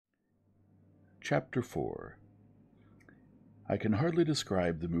Chapter 4. I can hardly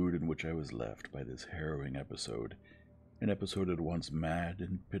describe the mood in which I was left by this harrowing episode, an episode at once mad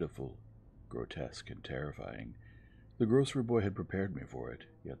and pitiful, grotesque and terrifying. The grocery boy had prepared me for it,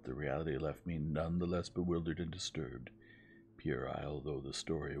 yet the reality left me none the less bewildered and disturbed. Puerile though the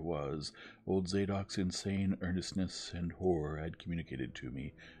story was, old Zadok's insane earnestness and horror had communicated to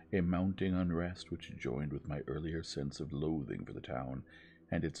me a mounting unrest which joined with my earlier sense of loathing for the town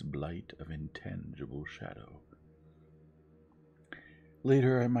and its blight of intangible shadow.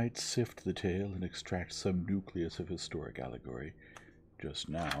 Later I might sift the tale and extract some nucleus of historic allegory. Just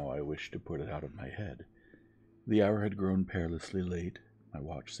now I wished to put it out of my head. The hour had grown perilously late. My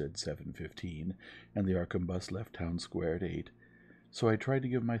watch said 7:15, and the Arkham bus left town square at 8, so I tried to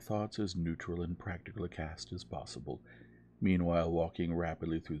give my thoughts as neutral and practical a cast as possible, meanwhile walking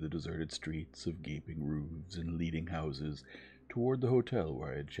rapidly through the deserted streets of gaping roofs and leading houses toward the hotel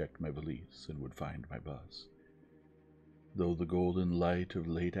where I had checked my valise and would find my bus. Though the golden light of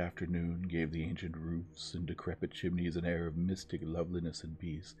late afternoon gave the ancient roofs and decrepit chimneys an air of mystic loveliness and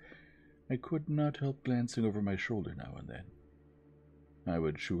peace, I could not help glancing over my shoulder now and then. I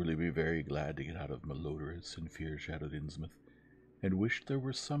would surely be very glad to get out of malodorous and fear-shadowed Innsmouth, and wished there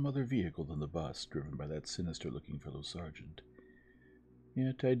were some other vehicle than the bus driven by that sinister-looking fellow sergeant.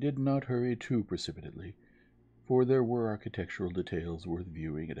 Yet I did not hurry too precipitately, for there were architectural details worth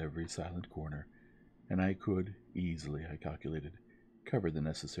viewing at every silent corner, and I could, easily, I calculated, cover the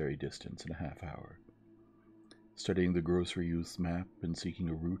necessary distance in a half-hour. Studying the grocery youth's map and seeking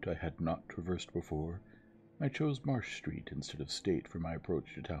a route I had not traversed before, I chose Marsh Street instead of State for my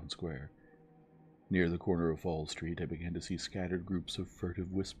approach to Town Square. Near the corner of Fall Street I began to see scattered groups of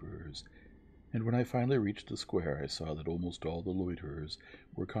furtive whisperers, and when I finally reached the square I saw that almost all the loiterers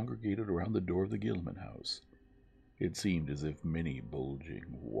were congregated around the door of the Gilman house. It seemed as if many bulging,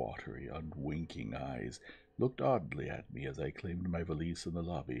 watery, unwinking eyes looked oddly at me as I claimed my valise in the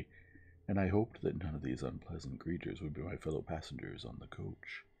lobby, and I hoped that none of these unpleasant creatures would be my fellow passengers on the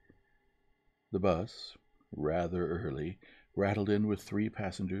coach. The bus, rather early, rattled in with 3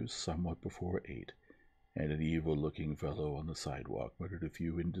 passengers somewhat before 8, and an evil-looking fellow on the sidewalk muttered a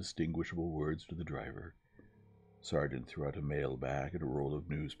few indistinguishable words to the driver. Sergeant threw out a mail bag and a roll of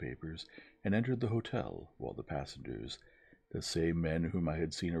newspapers and entered the hotel, while the passengers, the same men whom I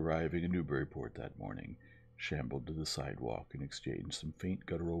had seen arriving in Newburyport that morning, shambled to the sidewalk and exchanged some faint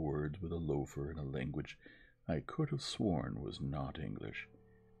guttural words with a loafer in a language I could have sworn was not English.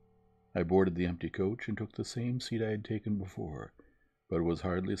 I boarded the empty coach and took the same seat I had taken before, but was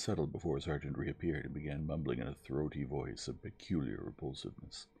hardly settled before Sergeant reappeared and began mumbling in a throaty voice of peculiar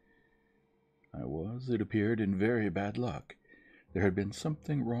repulsiveness. I was, it appeared, in very bad luck. There had been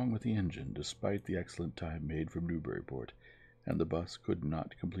something wrong with the engine, despite the excellent time made from Newburyport, and the bus could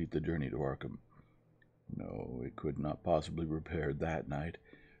not complete the journey to Arkham. No, it could not possibly be repaired that night,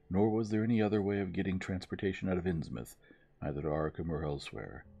 nor was there any other way of getting transportation out of Innsmouth, either to Arkham or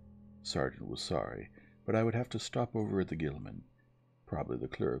elsewhere. Sergeant was sorry, but I would have to stop over at the Gilman. Probably the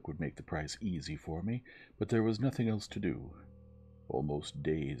clerk would make the price easy for me, but there was nothing else to do. Almost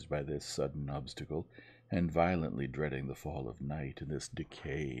dazed by this sudden obstacle, and violently dreading the fall of night in this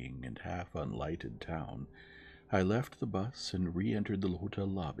decaying and half-unlighted town, I left the bus and re-entered the hotel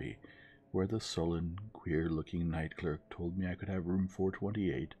lobby, where the sullen, queer-looking night clerk told me I could have room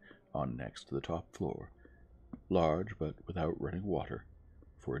 428 on next to the top floor, large but without running water,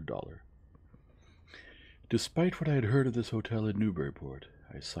 for $1. Despite what I had heard of this hotel in Newburyport,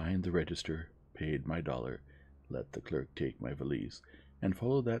 I signed the register, paid my $1, let the clerk take my valise, and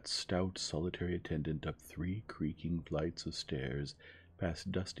followed that stout, solitary attendant up 3 creaking flights of stairs,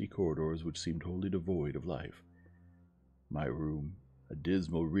 past dusty corridors which seemed wholly devoid of life. My room, a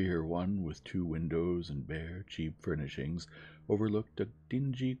dismal rear one with 2 windows and bare, cheap furnishings, overlooked a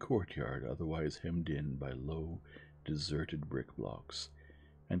dingy courtyard otherwise hemmed in by low, deserted brick blocks,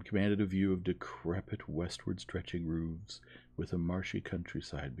 and commanded a view of decrepit westward-stretching roofs with a marshy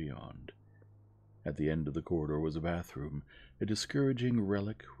countryside beyond. At the end of the corridor was a bathroom, a discouraging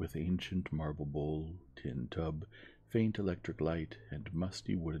relic with ancient marble bowl, tin tub, faint electric light, and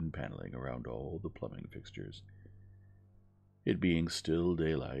musty wooden paneling around all the plumbing fixtures. It being still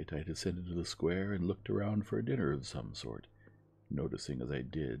daylight, I descended to the square and looked around for a dinner of some sort, noticing as I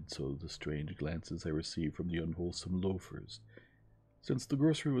did so the strange glances I received from the unwholesome loafers. Since the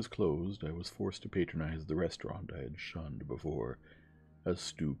grocery was closed, I was forced to patronize the restaurant I had shunned before, a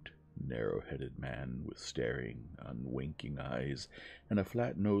stooped, narrow-headed man with staring, unwinking eyes, and a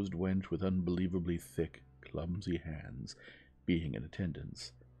flat-nosed wench with unbelievably thick, clumsy hands being in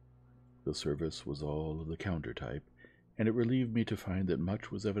attendance. The service was all of the counter type, and it relieved me to find that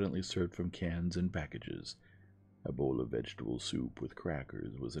much was evidently served from cans and packages. A bowl of vegetable soup with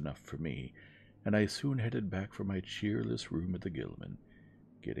crackers was enough for me, and I soon headed back for my cheerless room at the Gilman,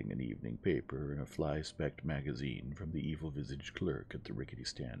 getting an evening paper and a fly-specked magazine from the evil-visaged clerk at the rickety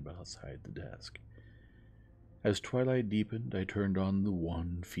stand beside the desk. As twilight deepened, I turned on the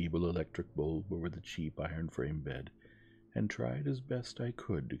one feeble electric bulb over the cheap iron-frame bed, and tried as best I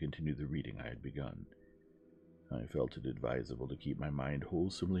could to continue the reading I had begun. I felt it advisable to keep my mind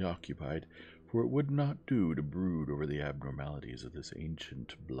wholesomely occupied, for it would not do to brood over the abnormalities of this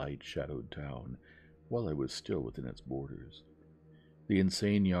ancient, blight-shadowed town while I was still within its borders. The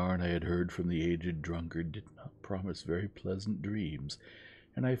insane yarn I had heard from the aged drunkard did not promise very pleasant dreams,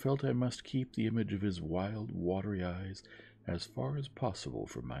 and I felt I must keep the image of his wild, watery eyes as far as possible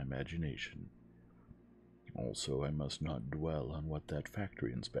from my imagination. Also, I must not dwell on what that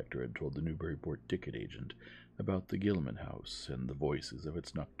factory inspector had told the Newburyport ticket agent about the Gilman house and the voices of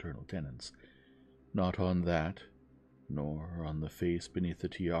its nocturnal tenants. Not on that, nor on the face beneath the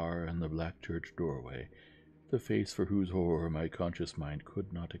tiara in the black church doorway, the face for whose horror my conscious mind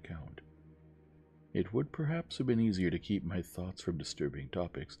could not account. It would perhaps have been easier to keep my thoughts from disturbing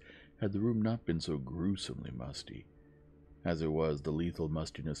topics had the room not been so gruesomely musty. As it was, the lethal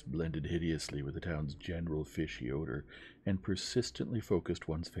mustiness blended hideously with the town's general fishy odor and persistently focused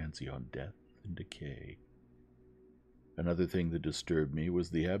one's fancy on death and decay. Another thing that disturbed me was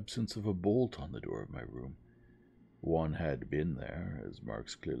the absence of a bolt on the door of my room. One had been there, as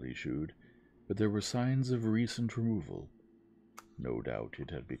marks clearly shewed, but there were signs of recent removal. No doubt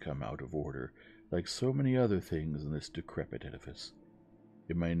it had become out of order, like so many other things in this decrepit edifice.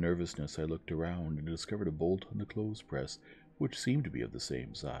 In my nervousness I looked around and discovered a bolt on the clothes press, which seemed to be of the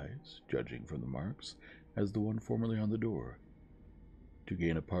same size, judging from the marks, as the one formerly on the door. To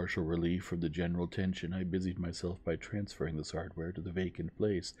gain a partial relief from the general tension, I busied myself by transferring this hardware to the vacant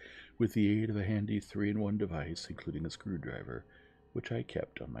place with the aid of a handy 3-in-1 device, including a screwdriver, which I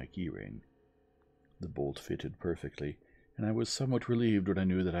kept on my keyring. The bolt fitted perfectly, and I was somewhat relieved when I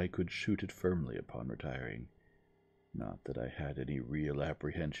knew that I could shoot it firmly upon retiring. Not that I had any real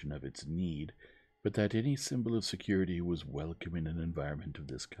apprehension of its need, but that any symbol of security was welcome in an environment of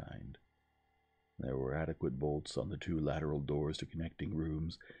this kind. There were adequate bolts on the 2 lateral doors to connecting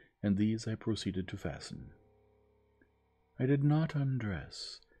rooms, and these I proceeded to fasten. I did not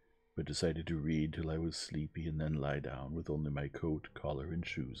undress, but decided to read till I was sleepy and then lie down with only my coat, collar, and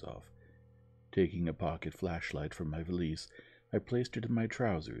shoes off. Taking a pocket flashlight from my valise, I placed it in my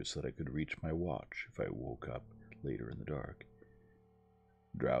trousers so that I could reach my watch if I woke up later in the dark.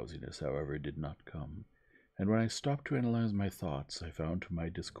 Drowsiness, however, did not come, and when I stopped to analyze my thoughts, I found to my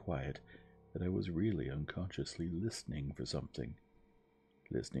disquiet that I was really unconsciously listening for something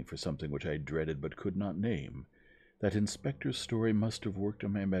which I dreaded but could not name. That inspector's story must have worked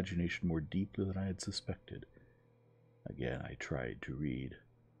on my imagination more deeply than I had suspected. Again I tried to read,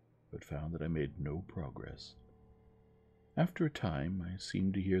 but found that I made no progress. After a time, I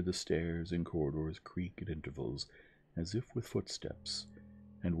seemed to hear the stairs and corridors creak at intervals, as if with footsteps,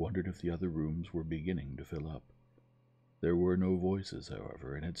 and wondered if the other rooms were beginning to fill up. There were no voices,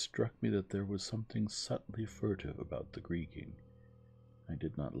 however, and it struck me that there was something subtly furtive about the creaking. I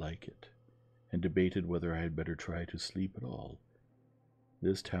did not like it, and debated whether I had better try to sleep at all.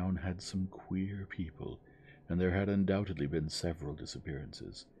 This town had some queer people, and there had undoubtedly been several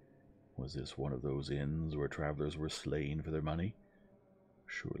disappearances. Was this one of those inns where travelers were slain for their money?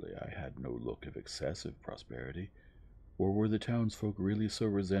 Surely I had no look of excessive prosperity, or were the townsfolk really so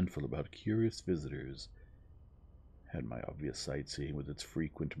resentful about curious visitors? Had my obvious sightseeing with its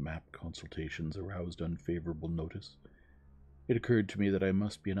frequent map consultations aroused unfavorable notice? It occurred to me that I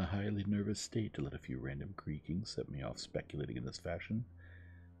must be in a highly nervous state to let a few random creakings set me off speculating in this fashion,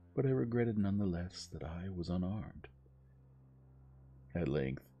 but I regretted nonetheless that I was unarmed. At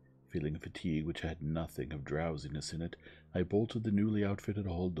length, feeling a fatigue which had nothing of drowsiness in it, I bolted the newly outfitted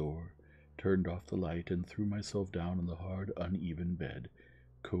hall door, turned off the light, and threw myself down on the hard, uneven bed,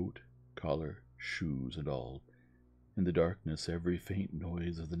 coat, collar, shoes, and all. In the darkness, every faint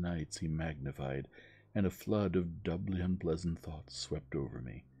noise of the night seemed magnified, and a flood of doubly unpleasant thoughts swept over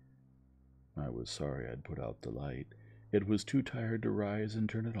me. I was sorry I'd put out the light. It was too tired to rise and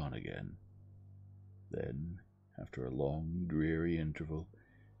turn it on again. Then, after a long, dreary interval,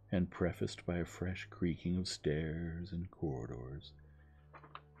 and prefaced by a fresh creaking of stairs and corridors,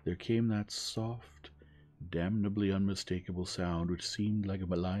 there came that soft, damnably unmistakable sound which seemed like a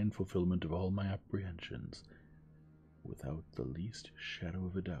malign fulfillment of all my apprehensions. Without the least shadow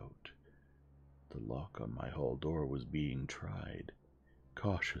of a doubt, the lock on my hall door was being tried,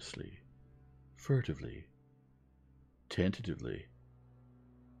 cautiously, furtively. tentatively,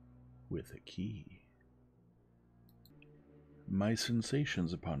 with a key. My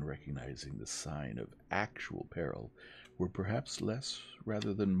sensations upon recognizing the sign of actual peril were perhaps less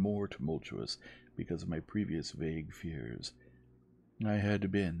rather than more tumultuous because of my previous vague fears. I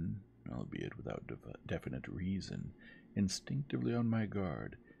had been, albeit without definite reason, instinctively on my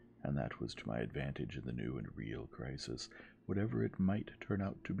guard, and that was to my advantage in the new and real crisis, whatever it might turn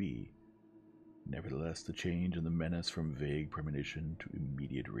out to be. Nevertheless, the change in the menace from vague premonition to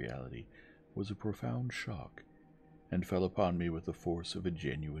immediate reality was a profound shock, and fell upon me with the force of a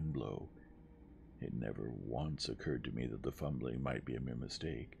genuine blow. It never once occurred to me that the fumbling might be a mere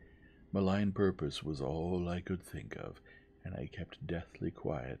mistake. Malign purpose was all I could think of, and I kept deathly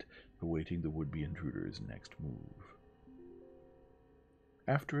quiet, awaiting the would-be intruder's next move.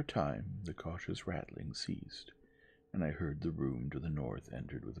 After a time, the cautious rattling ceased, and I heard the room to the north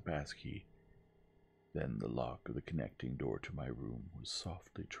entered with a passkey. Then the lock of the connecting door to my room was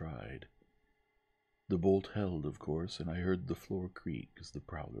softly tried. The bolt held, of course, and I heard the floor creak as the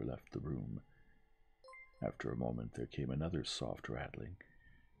prowler left the room. After a moment there came another soft rattling,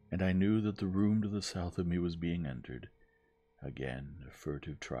 and I knew that the room to the south of me was being entered. Again a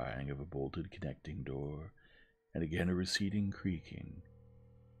furtive trying of a bolted connecting door, and again a receding creaking.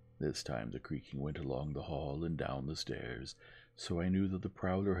 This time the creaking went along the hall and down the stairs, so I knew that the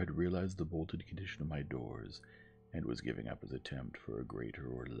prowler had realized the bolted condition of my doors, and was giving up his attempt for a greater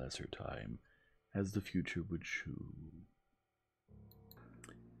or lesser time, as the future would shew.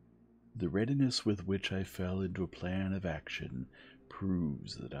 The readiness with which I fell into a plan of action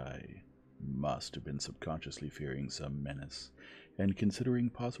proves that I must have been subconsciously fearing some menace, and considering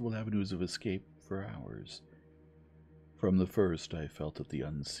possible avenues of escape for hours. From the first I felt that the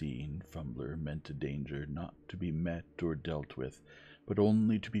unseen fumbler meant a danger not to be met or dealt with, but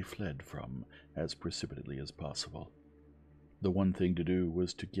only to be fled from as precipitately as possible. The one thing to do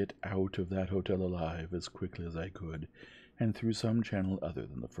was to get out of that hotel alive as quickly as I could, and through some channel other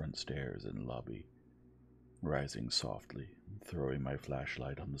than the front stairs and lobby. Rising softly, and throwing my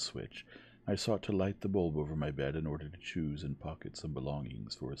flashlight on the switch, I sought to light the bulb over my bed in order to choose and pocket some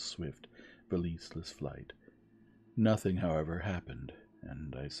belongings for a swift, valiseless flight. Nothing, however, happened,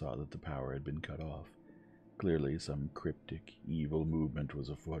 and I saw that the power had been cut off. Clearly some cryptic, evil movement was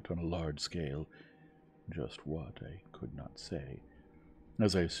afoot on a large scale. Just what, I could not say.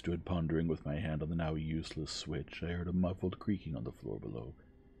 As I stood pondering with my hand on the now useless switch, I heard a muffled creaking on the floor below,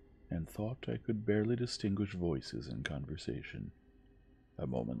 and thought I could barely distinguish voices in conversation. A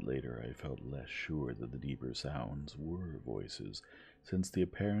moment later I felt less sure that the deeper sounds were voices, since the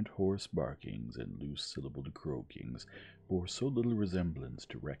apparent hoarse barkings and loose-syllabled croakings bore so little resemblance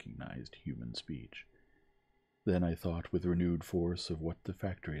to recognized human speech. Then I thought with renewed force of what the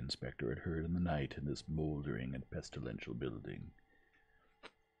factory inspector had heard in the night in this mouldering and pestilential building.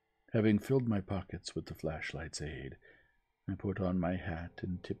 Having filled my pockets with the flashlight's aid, I put on my hat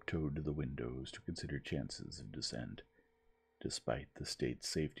and tiptoed to the windows to consider chances of descent. Despite the state's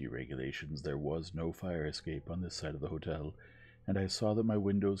safety regulations, there was no fire escape on this side of the hotel, and I saw that my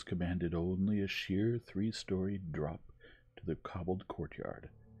windows commanded only a sheer 3-storied drop to the cobbled courtyard.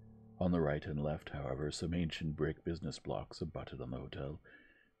 On the right and left, however, some ancient brick business blocks abutted on the hotel,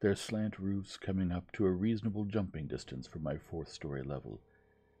 their slant roofs coming up to a reasonable jumping distance from my 4th-story level.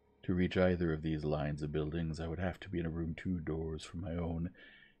 To reach either of these lines of buildings, I would have to be in a room 2 doors from my own,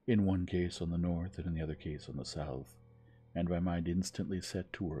 in one case on the north and in the other case on the south, and my mind instantly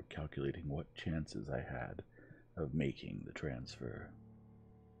set to work calculating what chances I had of making the transfer.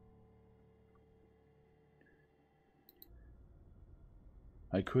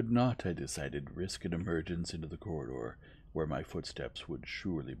 I could not, I decided, risk an emergence into the corridor, where my footsteps would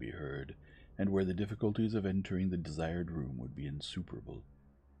surely be heard, and where the difficulties of entering the desired room would be insuperable.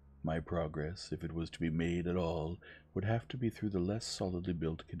 My progress, if it was to be made at all, would have to be through the less solidly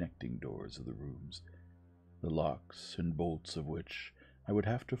built connecting doors of the rooms, the locks and bolts of which I would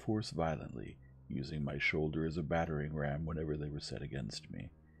have to force violently, using my shoulder as a battering ram whenever they were set against me.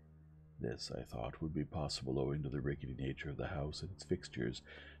 This, I thought, would be possible owing to the rickety nature of the house and its fixtures,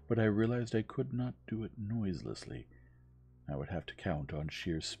 but I realized I could not do it noiselessly. I would have to count on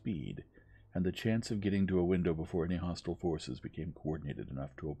sheer speed, and the chance of getting to a window before any hostile forces became coordinated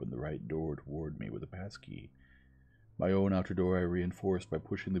enough to open the right door toward me with a passkey. My own outer door I reinforced by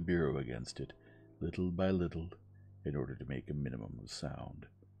pushing the bureau against it, little by little, in order to make a minimum of sound.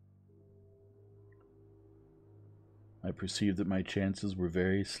 I perceived that my chances were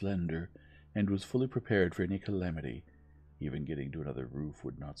very slender, and was fully prepared for any calamity. Even getting to another roof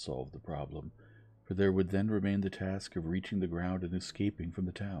would not solve the problem, for there would then remain the task of reaching the ground and escaping from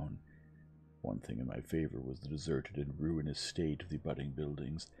the town. One thing in my favor was the deserted and ruinous state of the abutting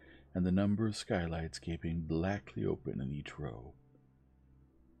buildings, and the number of skylights gaping blackly open in each row.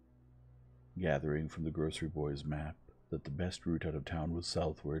 Gathering from the grocery boy's map that the best route out of town was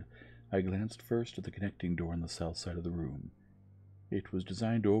southward, I glanced first at the connecting door on the south side of the room. It was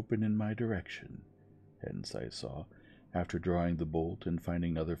designed to open in my direction, hence I saw, after drawing the bolt and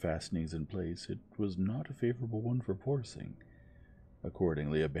finding other fastenings in place, it was not a favorable one for forcing.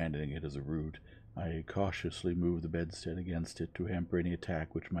 Accordingly, abandoning it as a route, I cautiously moved the bedstead against it to hamper any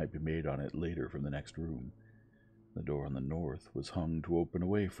attack which might be made on it later from the next room. The door on the north was hung to open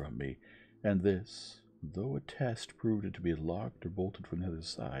away from me, and this, though a test proved it to be locked or bolted from the other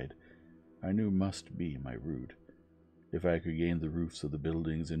side, I knew must be my route. If I could gain the roofs of the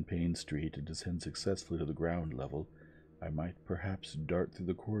buildings in Payne Street and descend successfully to the ground level, I might perhaps dart through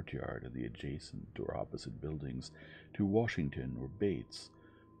the courtyard of the adjacent or opposite buildings to Washington or Bates,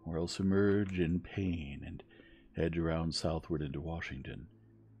 or else emerge in Payne and edge around southward into Washington.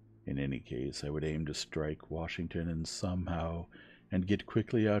 In any case, I would aim to strike Washington and get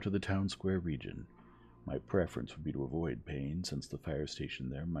quickly out of the town square region. My preference would be to avoid Payne, since the fire station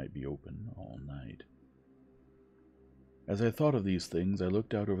there might be open all night. As I thought of these things, I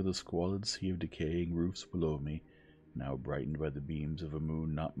looked out over the squalid sea of decaying roofs below me, now brightened by the beams of a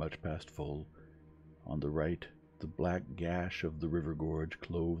moon not much past full. On the right, the black gash of the river gorge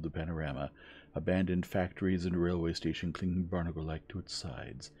clove the panorama, abandoned factories and railway station clinging barnacle-like to its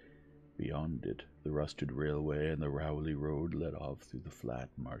sides. Beyond it, the rusted railway and the Rowley Road led off through the flat,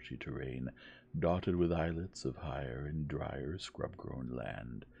 marshy terrain, dotted with islets of higher and drier scrub-grown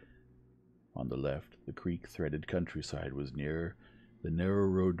land. On the left, the creek-threaded countryside was nearer, the narrow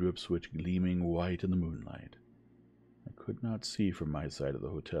road to Ipswich gleaming white in the moonlight. I could not see from my side of the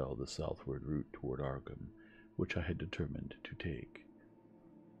hotel the southward route toward Arkham, which I had determined to take.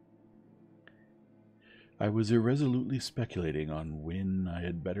 I was irresolutely speculating on when I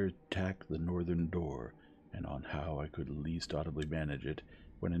had better tack the northern door, and on how I could least audibly manage it,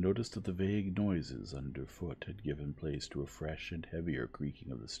 when I noticed that the vague noises underfoot had given place to a fresh and heavier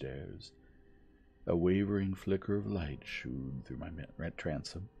creaking of the stairs. A wavering flicker of light shooed through my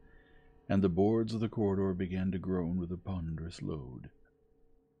transom, and the boards of the corridor began to groan with a ponderous load.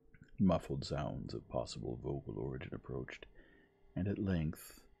 Muffled sounds of possible vocal origin approached, and at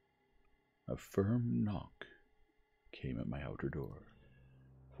length a firm knock came at my outer door.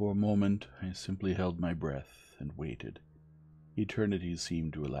 For a moment I simply held my breath and waited. Eternities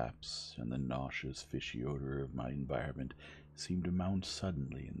seemed to elapse, and the nauseous, fishy odor of my environment seemed to mount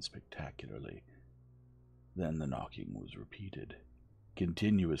suddenly and spectacularly. Then the knocking was repeated,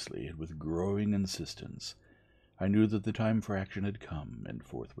 continuously and with growing insistence. I knew that the time for action had come, and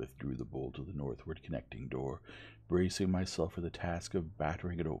forthwith drew the bolt of the northward connecting door, bracing myself for the task of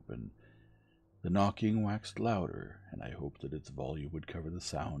battering it open. The knocking waxed louder, and I hoped that its volume would cover the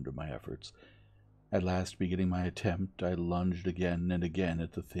sound of my efforts. At last, beginning my attempt, I lunged again and again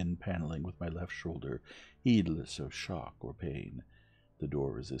at the thin paneling with my left shoulder, heedless of shock or pain. The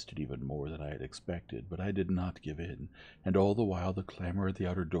door resisted even more than I had expected, but I did not give in, and all the while the clamor at the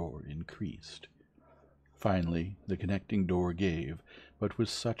outer door increased. Finally, the connecting door gave, but with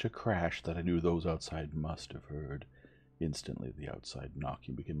such a crash that I knew those outside must have heard. Instantly the outside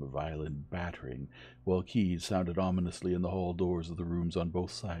knocking became a violent battering, while keys sounded ominously in the hall doors of the rooms on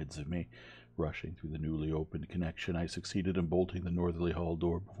both sides of me. Rushing through the newly opened connection, I succeeded in bolting the northerly hall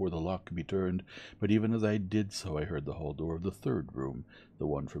door before the lock could be turned, but even as I did so I heard the hall door of the third room, the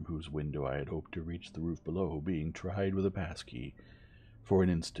one from whose window I had hoped to reach the roof below, being tried with a passkey. For an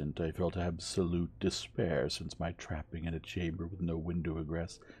instant I felt absolute despair, since my trapping in a chamber with no window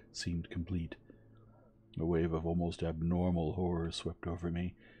egress seemed complete. A wave of almost abnormal horror swept over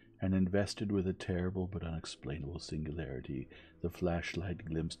me, and invested with a terrible but unexplainable singularity the flashlight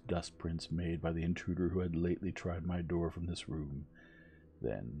glimpsed dust prints made by the intruder who had lately tried my door from this room.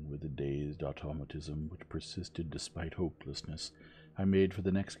 Then, with a dazed automatism which persisted despite hopelessness, I made for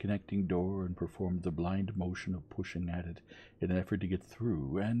the next connecting door and performed the blind motion of pushing at it in an effort to get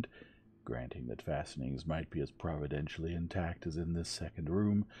through, and, granting that fastenings might be as providentially intact as in this second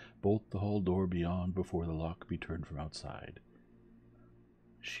room, bolt the hall door beyond before the lock be turned from outside.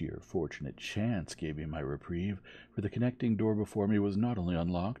 Sheer fortunate chance gave me my reprieve, for the connecting door before me was not only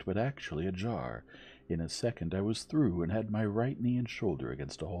unlocked, but actually ajar. In a second I was through, and had my right knee and shoulder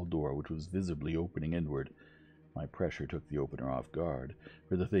against a hall door which was visibly opening inward. My pressure took the opener off guard,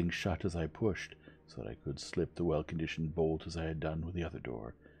 for the thing shut as I pushed, so that I could slip the well-conditioned bolt as I had done with the other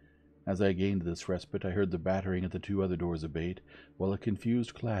door. As I gained this respite, I heard the battering at the two other doors abate, while a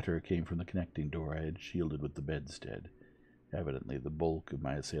confused clatter came from the connecting door I had shielded with the bedstead. Evidently the bulk of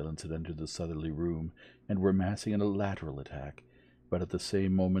my assailants had entered the southerly room and were massing in a lateral attack, but at the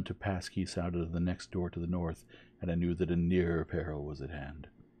same moment a passkey sounded at the next door to the north, and I knew that a nearer peril was at hand.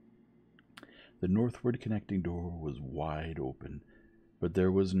 The northward connecting door was wide open, but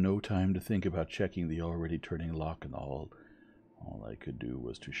there was no time to think about checking the already turning lock in the hall. All I could do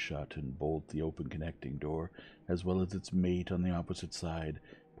was to shut and bolt the open connecting door, as well as its mate on the opposite side,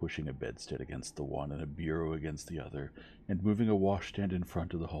 pushing a bedstead against the one and a bureau against the other, and moving a washstand in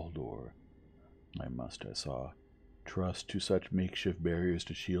front of the hall door. I must, I saw, trust to such makeshift barriers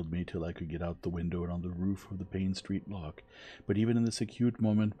to shield me till I could get out the window and on the roof of the Payne Street block, but even in this acute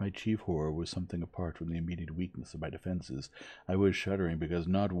moment my chief horror was something apart from the immediate weakness of my defenses. I was shuddering because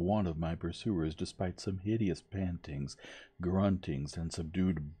not one of my pursuers, despite some hideous pantings, gruntings, and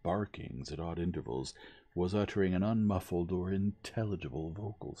subdued barkings at odd intervals, was uttering an unmuffled or intelligible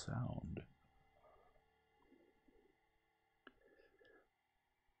vocal sound.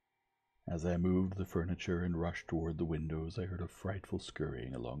 As I moved the furniture and rushed toward the windows, I heard a frightful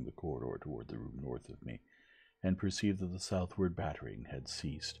scurrying along the corridor toward the room north of me, and perceived that the southward battering had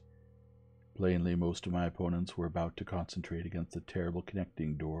ceased. Plainly, most of my opponents were about to concentrate against the terrible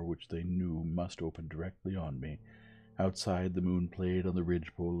connecting door which they knew must open directly on me. Outside, the moon played on the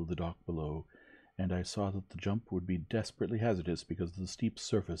ridgepole of the dock below, and I saw that the jump would be desperately hazardous because of the steep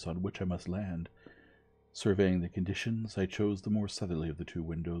surface on which I must land. Surveying the conditions, I chose the more southerly of the two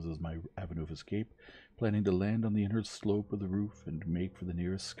windows as my avenue of escape, planning to land on the inner slope of the roof and make for the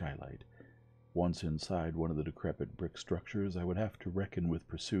nearest skylight. Once inside one of the decrepit brick structures, I would have to reckon with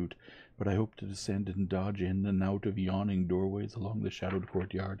pursuit, but I hoped to descend and dodge in and out of yawning doorways along the shadowed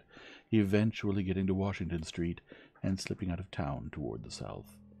courtyard, eventually getting to Washington Street and slipping out of town toward the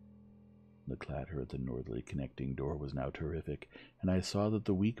south. The clatter at the northerly connecting door was now terrific, and I saw that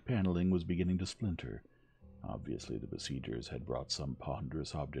the weak paneling was beginning to splinter. Obviously, the besiegers had brought some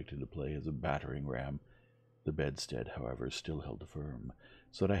ponderous object into play as a battering ram. The bedstead, however, still held firm,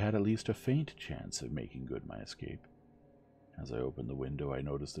 so that I had at least a faint chance of making good my escape. As I opened the window, I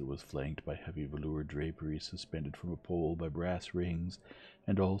noticed that it was flanked by heavy velour drapery suspended from a pole by brass rings,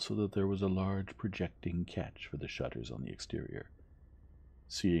 and also that there was a large projecting catch for the shutters on the exterior.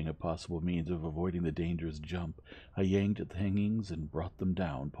 Seeing a possible means of avoiding the dangerous jump, I yanked at the hangings and brought them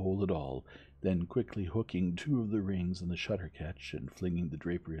down, pole and all, then quickly hooking two of the rings in the shutter catch and flinging the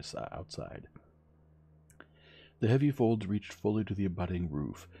drapery outside. The heavy folds reached fully to the abutting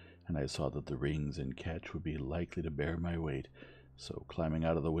roof, and I saw that the rings and catch would be likely to bear my weight, so climbing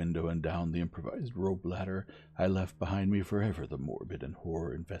out of the window and down the improvised rope ladder, I left behind me forever the morbid and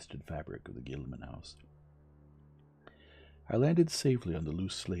horror-infested fabric of the Gilman house. I landed safely on the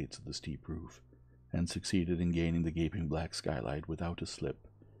loose slates of the steep roof, and succeeded in gaining the gaping black skylight without a slip.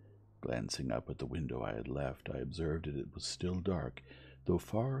 Glancing up at the window I had left, I observed that it was still dark, though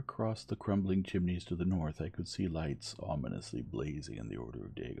far across the crumbling chimneys to the north I could see lights ominously blazing in the order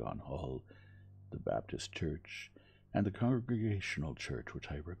of Dagon Hall, the Baptist church, and the Congregational church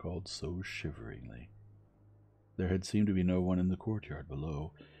which I recalled so shiveringly. There had seemed to be no one in the courtyard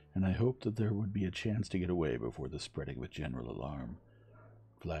below, and I hoped that there would be a chance to get away before the spreading of a general alarm.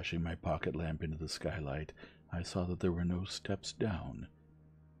 Flashing my pocket lamp into the skylight, I saw that there were no steps down.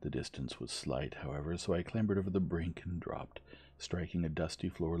 The distance was slight, however, so I clambered over the brink and dropped, striking a dusty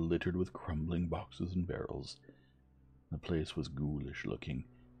floor littered with crumbling boxes and barrels. The place was ghoulish-looking,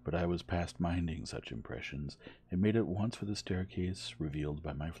 but I was past minding such impressions, and made at once for the staircase revealed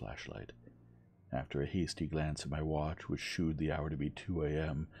by my flashlight. After a hasty glance at my watch, which shewed the hour to be 2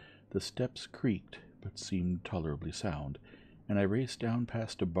 a.m., the steps creaked, but seemed tolerably sound, and I raced down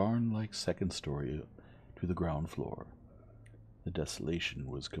past a barn-like second story to the ground floor. The desolation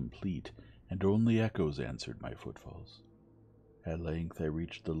was complete, and only echoes answered my footfalls. At length I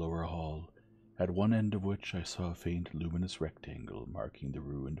reached the lower hall, at one end of which I saw a faint luminous rectangle marking the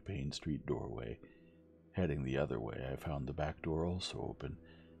ruined Payne Street doorway. Heading the other way, I found the back door also open,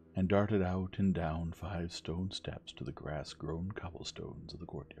 and darted out and down 5 stone steps to the grass-grown cobblestones of the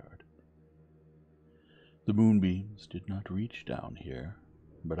courtyard. The moonbeams did not reach down here,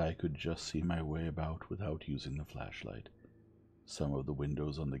 but I could just see my way about without using the flashlight. Some of the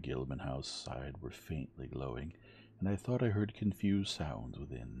windows on the Gilman house side were faintly glowing, and I thought I heard confused sounds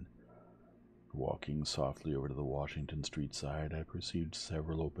within. Walking softly over to the Washington Street side, I perceived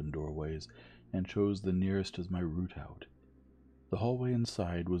several open doorways, and chose the nearest as my route out. The hallway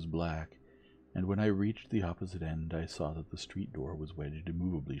inside was black, and when I reached the opposite end, I saw that the street door was wedged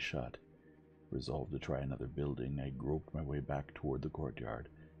immovably shut. Resolved to try another building, I groped my way back toward the courtyard,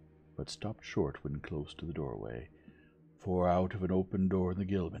 but stopped short when close to the doorway, for out of an open door in the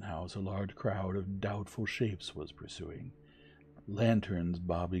Gilman house a large crowd of doubtful shapes was pursuing. lanterns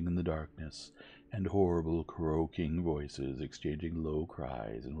bobbing in the darkness, and horrible croaking voices exchanging low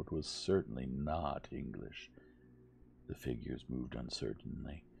cries in what was certainly not English. The figures moved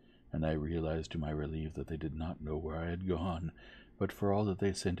uncertainly, and I realized to my relief that they did not know where I had gone, but for all that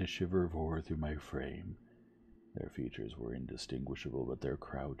they sent a shiver of horror through my frame. Their features were indistinguishable, but their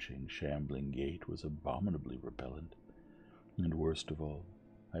crouching, shambling gait was abominably repellent. And worst of all,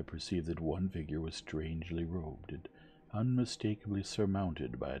 I perceived that one figure was strangely robed and unmistakably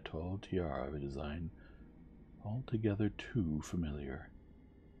surmounted by a tall tiara of a design altogether too familiar.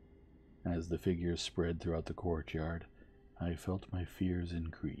 As the figure spread throughout the courtyard, I felt my fears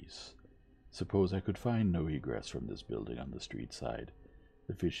increase. Suppose I could find no egress from this building on the street side.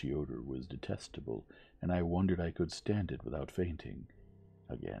 The fishy odor was detestable, and I wondered I could stand it without fainting.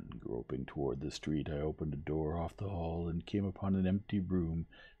 Again, groping toward the street, I opened a door off the hall and came upon an empty room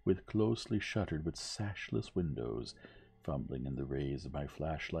with closely shuttered but sashless windows. Fumbling in the rays of my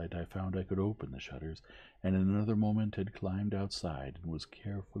flashlight, I found I could open the shutters, and in another moment had climbed outside and was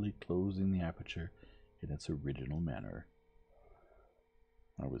carefully closing the aperture in its original manner.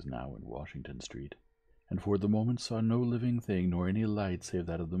 I was now in Washington Street, and for the moment saw no living thing nor any light save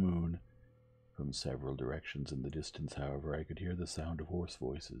that of the moon. From several directions in the distance, however, I could hear the sound of hoarse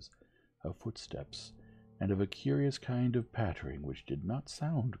voices, of footsteps, and of a curious kind of pattering which did not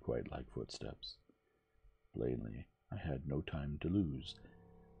sound quite like footsteps. Plainly, I had no time to lose.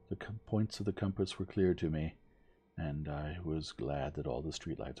 The points of the compass were clear to me, and I was glad that all the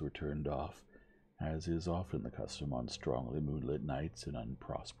streetlights were turned off, as is often the custom on strongly moonlit nights in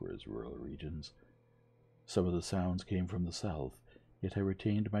unprosperous rural regions. Some of the sounds came from the south, yet I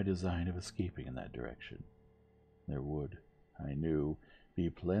retained my design of escaping in that direction. There would, I knew, be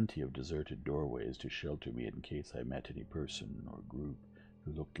plenty of deserted doorways to shelter me in case I met any person or group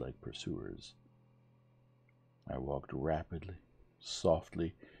who looked like pursuers. I walked rapidly,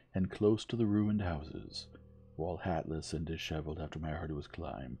 softly, and close to the ruined houses. While hatless and disheveled after my arduous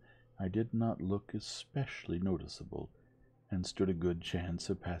climb, I did not look especially noticeable, and stood a good chance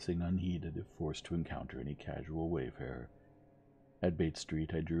of passing unheeded if forced to encounter any casual wayfarer. At Bates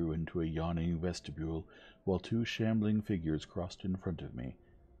Street I drew into a yawning vestibule, while two shambling figures crossed in front of me,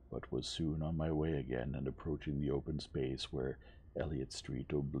 but was soon on my way again and approaching the open space where Elliott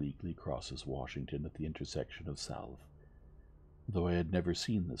Street obliquely crosses Washington at the intersection of South. Though I had never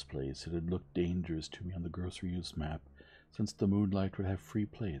seen this place, it had looked dangerous to me on the grocery use map, since the moonlight would have free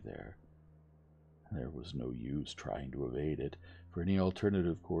play there. There was no use trying to evade it, for any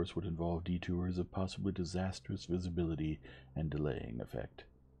alternative course would involve detours of possibly disastrous visibility and delaying effect.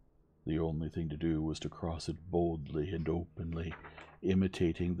 The only thing to do was to cross it boldly and openly,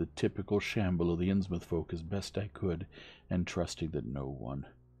 imitating the typical shamble of the Innsmouth folk as best I could, and trusting that no one,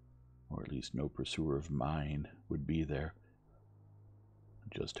 or at least no pursuer of mine, would be there.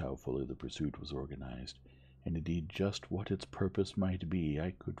 Just how fully the pursuit was organized, and indeed just what its purpose might be,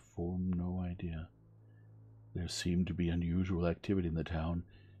 I could form no idea. There seemed to be unusual activity in the town,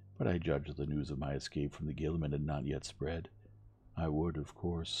 but I judged the news of my escape from the Gilman had not yet spread. I would, of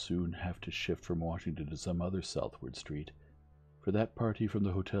course, soon have to shift from Washington to some other southward street, for that party from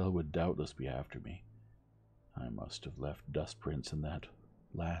the hotel would doubtless be after me. I must have left dust prints in that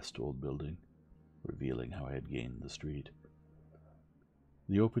last old building, revealing how I had gained the street.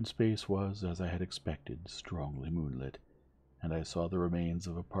 The open space was, as I had expected, strongly moonlit, and I saw the remains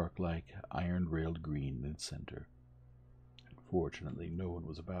of a park-like, iron-railed green in its center. Fortunately, no one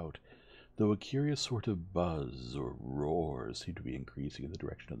was about, though a curious sort of buzz or roar seemed to be increasing in the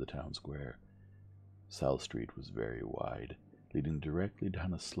direction of the town square. South Street was very wide, leading directly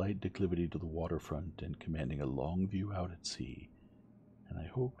down a slight declivity to the waterfront and commanding a long view out at sea, and I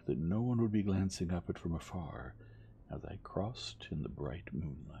hoped that no one would be glancing up it from afar as I crossed in the bright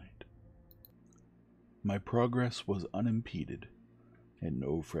moonlight. My progress was unimpeded, and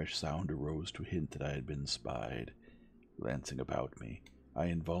no fresh sound arose to hint that I had been spied. Glancing about me, I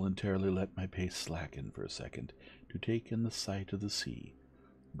involuntarily let my pace slacken for a second to take in the sight of the sea,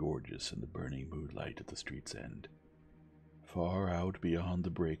 gorgeous in the burning moonlight at the street's end. Far out beyond the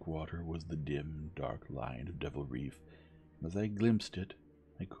breakwater was the dim, dark line of Devil Reef, and as I glimpsed it,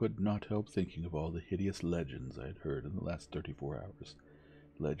 I could not help thinking of all the hideous legends I had heard in the last 34 hours,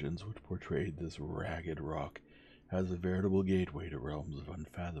 legends which portrayed this ragged rock as a veritable gateway to realms of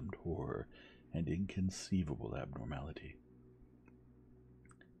unfathomed horror and inconceivable abnormality.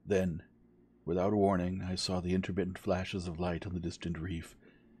 Then, without warning, I saw the intermittent flashes of light on the distant reef.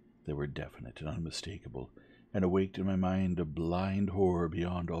 They were definite and unmistakable, and awaked in my mind a blind horror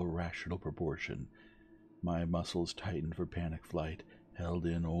beyond all rational proportion. My muscles tightened for panic flight, held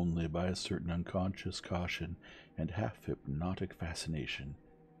in only by a certain unconscious caution and half-hypnotic fascination.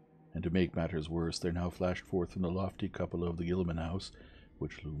 And to make matters worse, there now flashed forth from the lofty cupola of the Gilman House,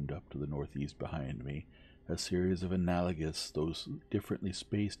 which loomed up to the northeast behind me, a series of analogous, though differently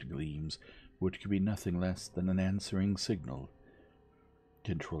spaced gleams, which could be nothing less than an answering signal.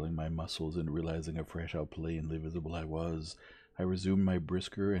 Controlling my muscles and realizing afresh how plainly visible I was, I resumed my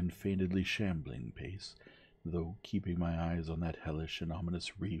brisker and feignedly shambling pace, though keeping my eyes on that hellish and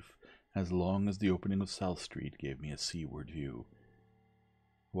ominous reef as long as the opening of South Street gave me a seaward view.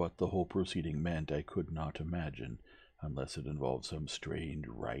 What the whole proceeding meant I could not imagine, unless it involved some strange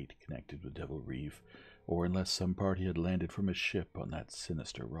rite connected with Devil Reef, or unless some party had landed from a ship on that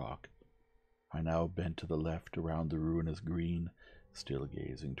sinister rock. I now bent to the left around the ruinous green, still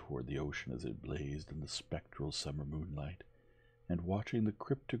gazing toward the ocean as it blazed in the spectral summer moonlight, and watching the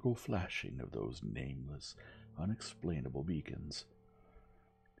cryptical flashing of those nameless, unexplainable beacons.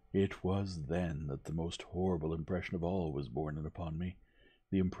 It was then that the most horrible impression of all was borne in upon me,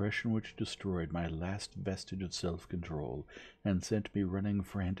 the impression which destroyed my last vestige of self-control and sent me running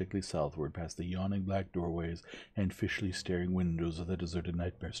frantically southward past the yawning black doorways and fishily staring windows of the deserted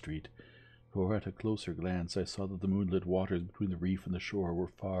Nightmare Street. For at a closer glance I saw that the moonlit waters between the reef and the shore were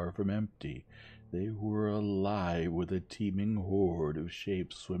far from empty. They were alive with a teeming horde of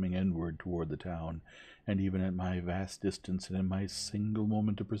shapes swimming inward toward the town, and even at my vast distance and in my single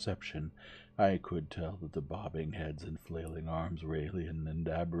moment of perception, I could tell that the bobbing heads and flailing arms were alien and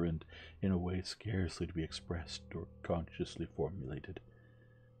aberrant in a way scarcely to be expressed or consciously formulated.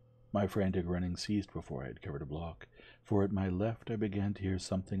 My frantic running ceased before I had covered a block, for at my left I began to hear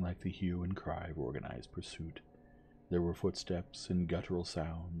something like the hue and cry of organized pursuit. There were footsteps and guttural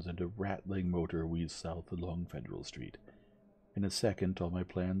sounds, and a rattling motor wheezed south along Federal Street. In a second all my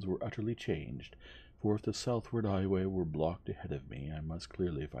plans were utterly changed, for if the southward highway were blocked ahead of me, I must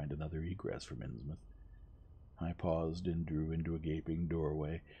clearly find another egress from Innsmouth. I paused and drew into a gaping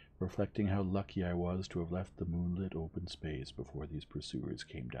doorway, reflecting how lucky I was to have left the moonlit open space before these pursuers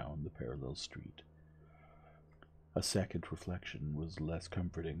came down the parallel street. A second reflection was less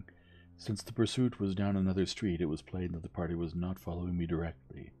comforting. Since the pursuit was down another street, it was plain that the party was not following me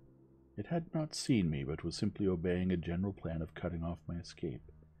directly. It had not seen me, but was simply obeying a general plan of cutting off my escape.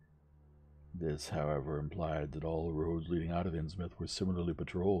 This, however, implied that all roads leading out of Innsmouth were similarly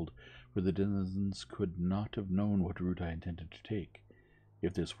patrolled, for the denizens could not have known what route I intended to take.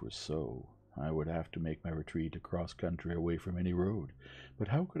 If this were so, I would have to make my retreat across country away from any road. But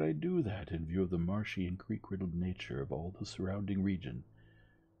how could I do that in view of the marshy and creek-riddled nature of all the surrounding region?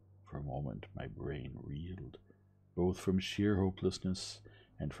 For a moment my brain reeled, both from sheer hopelessness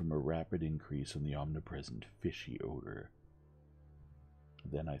and from a rapid increase in the omnipresent fishy odor.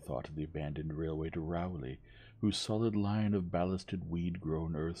 Then I thought of the abandoned railway to Rowley, whose solid line of ballasted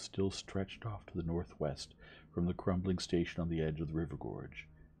weed-grown earth still stretched off to the northwest from the crumbling station on the edge of the river gorge.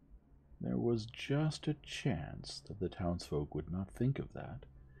 There was just a chance that the townsfolk would not think of that,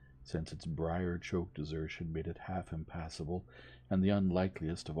 since its briar-choked desertion made it half impassable and the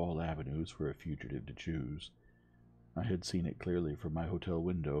unlikeliest of all avenues for a fugitive to choose. I had seen it clearly from my hotel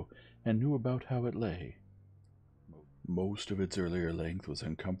window, and knew about how it lay. Most of its earlier length was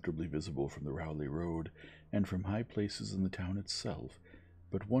uncomfortably visible from the Rowley Road, and from high places in the town itself,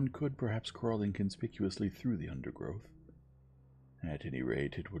 but one could perhaps crawl inconspicuously through the undergrowth. At any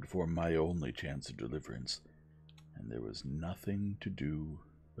rate, it would form my only chance of deliverance, and there was nothing to do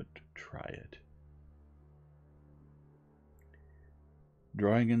but try it.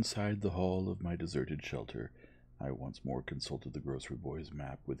 Drawing inside the hall of my deserted shelter, I once more consulted the grocery boy's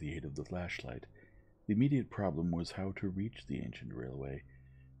map with the aid of the flashlight. The immediate problem was how to reach the ancient railway,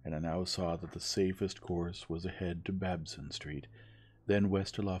 and I now saw that the safest course was ahead to Babson Street, then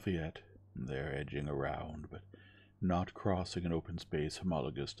west to Lafayette, there edging around, but not crossing an open space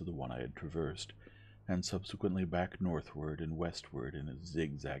homologous to the one I had traversed, and subsequently back northward and westward in a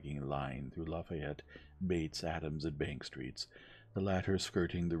zigzagging line through Lafayette, Bates, Adams, and Bank Streets, the latter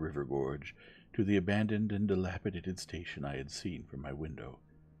skirting the river gorge, to the abandoned and dilapidated station I had seen from my window.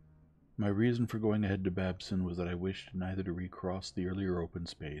 My reason for going ahead to Babson was that I wished neither to recross the earlier open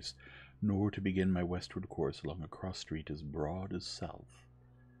space, nor to begin my westward course along a cross-street as broad as south.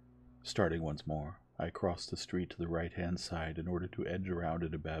 Starting once more, I crossed the street to the right-hand side in order to edge around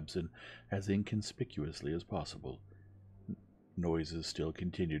into Babson as inconspicuously as possible. Noises still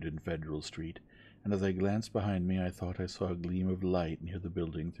continued in Federal Street, and as I glanced behind me I thought I saw a gleam of light near the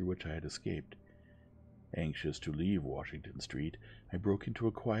building through which I had escaped. Anxious to leave Washington Street, I broke into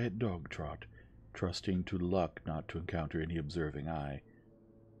a quiet dog trot, trusting to luck not to encounter any observing eye.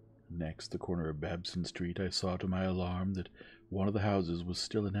 Next the corner of Babson Street, I saw to my alarm that one of the houses was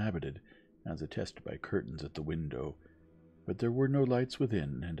still inhabited, as attested by curtains at the window, but there were no lights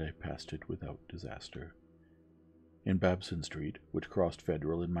within, and I passed it without disaster. In Babson Street, which crossed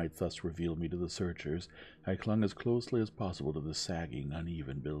Federal and might thus reveal me to the searchers, I clung as closely as possible to the sagging,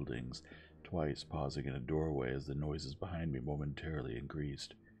 uneven buildings, twice pausing in a doorway as the noises behind me momentarily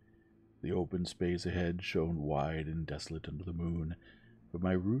increased. The open space ahead shone wide and desolate under the moon, but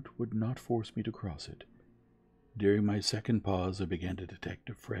my route would not force me to cross it. During my second pause, I began to detect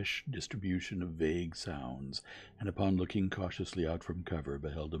a fresh distribution of vague sounds, and upon looking cautiously out from cover,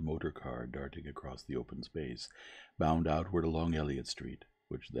 beheld a motor car darting across the open space, bound outward along Elliott Street,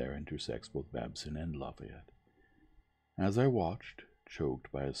 which there intersects both Babson and Lafayette. As I watched,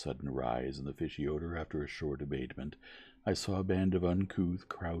 choked by a sudden rise in the fishy odor after a short abatement, I saw a band of uncouth,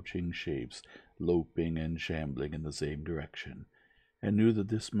 crouching shapes loping and shambling in the same direction, and knew that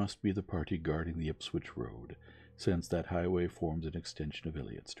this must be the party guarding the Ipswich Road, since that highway forms an extension of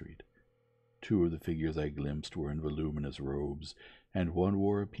Elliott Street. Two of the figures I glimpsed were in voluminous robes, and one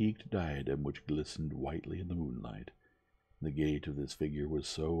wore a peaked diadem which glistened whitely in the moonlight. The gait of this figure was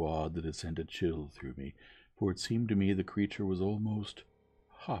so odd that it sent a chill through me, for it seemed to me the creature was almost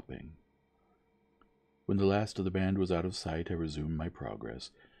hopping. When the last of the band was out of sight, I resumed my progress,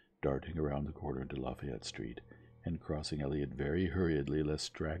 darting around the corner into Lafayette Street, and crossing Elliott very hurriedly, lest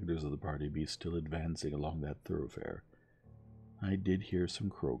stragglers of the party be still advancing along that thoroughfare. I did hear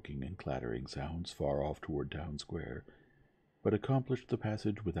some croaking and clattering sounds far off toward Town Square, but accomplished the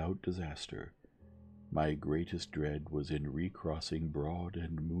passage without disaster. My greatest dread was in recrossing broad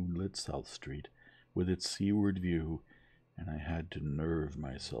and moonlit South Street, with its seaward view, and I had to nerve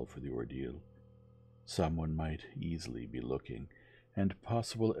myself for the ordeal. Someone might easily be looking, and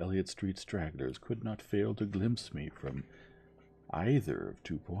possible Elliott Street stragglers could not fail to glimpse me from either of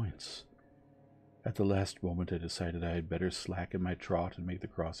 2 points. At the last moment I decided I had better slacken my trot and make the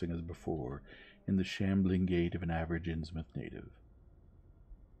crossing as before, in the shambling gait of an average Innsmouth native.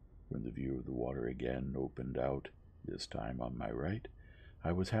 When the view of the water again opened out, this time on my right,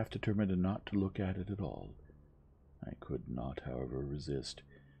 I was half determined not to look at it at all. I could not, however, resist,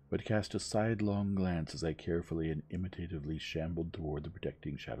 but cast a sidelong glance as I carefully and imitatively shambled toward the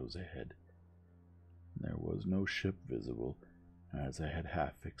protecting shadows ahead. There was no ship visible, as I had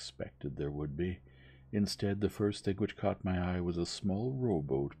half expected there would be. Instead, the first thing which caught my eye was a small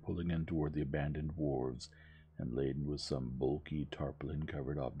rowboat pulling in toward the abandoned wharves, and laden with some bulky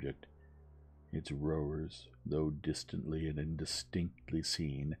tarpaulin-covered object. Its rowers, though distantly and indistinctly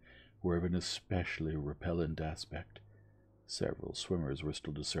seen, were of an especially repellent aspect. Several swimmers were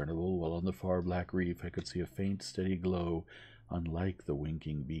still discernible, while on the far black reef I could see a faint, steady glow, unlike the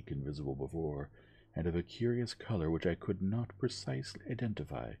winking beacon visible before, and of a curious color which I could not precisely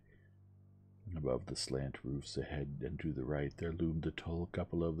identify. Above the slant roofs ahead and to the right there loomed the tall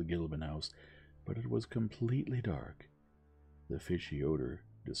cupola of the Gilman House, but it was completely dark. The fishy odor,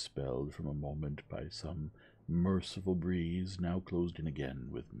 dispelled from a moment by some merciful breeze, now closed in again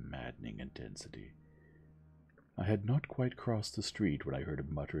with maddening intensity. I had not quite crossed the street when I heard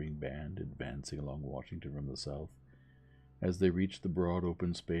a muttering band advancing along Washington from the south. As they reached the broad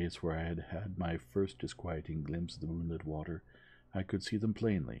open space where I had had my first disquieting glimpse of the moonlit water, I could see them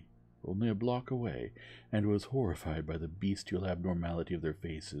plainly, only a block away, and was horrified by the bestial abnormality of their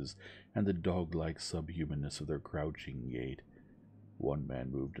faces and the dog-like subhumanness of their crouching gait. One man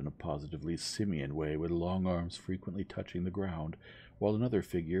moved in a positively simian way, with long arms frequently touching the ground, while another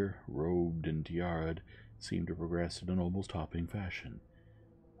figure, robed and tiaraed, seemed to progress in an almost hopping fashion.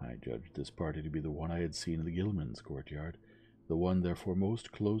 I judged this party to be the one I had seen in the Gilman's courtyard, the one therefore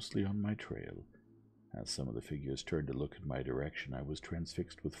most closely on my trail. As some of the figures turned to look in my direction, I was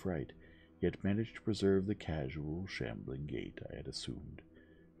transfixed with fright, yet managed to preserve the casual, shambling gait I had assumed.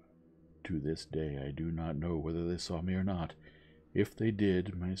 To this day I do not know whether they saw me or not. If they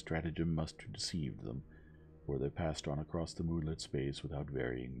did, my stratagem must have deceived them, for they passed on across the moonlit space without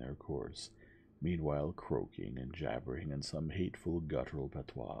varying their course, meanwhile croaking and jabbering in some hateful guttural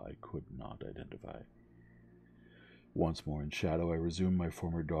patois I could not identify. Once more in shadow, I resumed my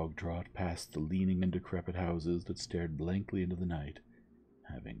former dog trot past the leaning and decrepit houses that stared blankly into the night.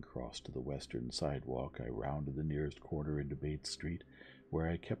 Having crossed to the western sidewalk, I rounded the nearest corner into Bates Street, where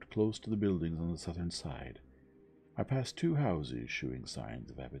I kept close to the buildings on the southern side. I passed 2 houses shewing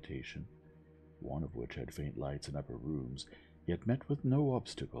signs of habitation, one of which had faint lights and upper rooms, yet met with no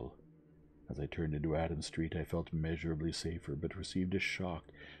obstacle. As I turned into Adams Street, I felt measurably safer, but received a shock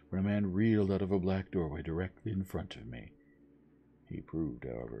when a man reeled out of a black doorway directly in front of me. He proved,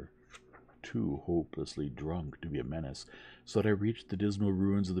 however, too hopelessly drunk to be a menace, so that I reached the dismal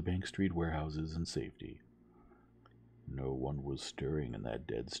ruins of the Bank Street warehouses in safety. No one was stirring in that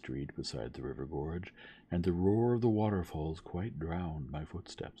dead street beside the river gorge, and the roar of the waterfalls quite drowned my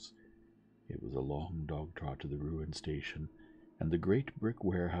footsteps. It was a long dog trot to the ruined station, and the great brick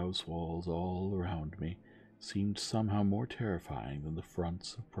warehouse walls all around me seemed somehow more terrifying than the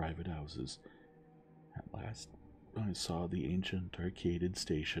fronts of private houses. At last I saw the ancient arcaded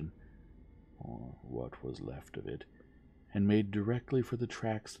station, or what was left of it, and made directly for the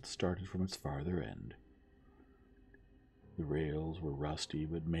tracks that started from its farther end. The rails were rusty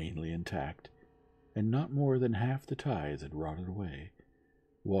but mainly intact, and not more than half the ties had rotted away.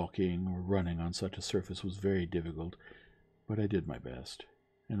 Walking or running on such a surface was very difficult, but I did my best,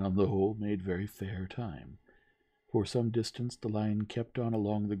 and on the whole made very fair time. For some distance the line kept on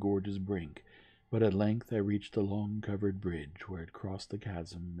along the gorge's brink, but at length I reached the long-covered bridge where it crossed the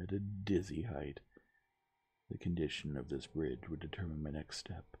chasm at a dizzy height. The condition of this bridge would determine my next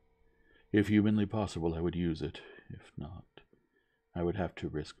step. If humanly possible, I would use it. If not, I would have to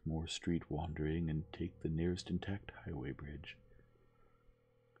risk more street wandering and take the nearest intact highway bridge.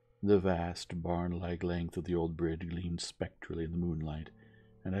 The vast, barn-like length of the old bridge gleamed spectrally in the moonlight,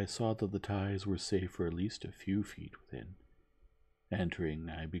 and I saw that the ties were safe for at least a few feet within. Entering,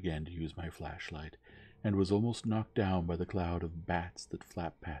 I began to use my flashlight, and was almost knocked down by the cloud of bats that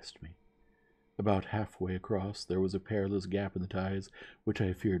flapped past me. About halfway across, there was a perilous gap in the ties, which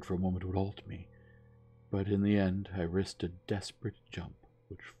I feared for a moment would halt me, but in the end I risked a desperate jump,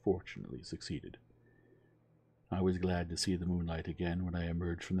 which fortunately succeeded. I was glad to see the moonlight again when I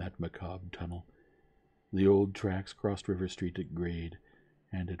emerged from that macabre tunnel. The old tracks crossed River Street at grade,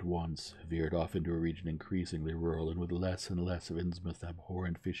 and at once veered off into a region increasingly rural and with less and less of Innsmouth's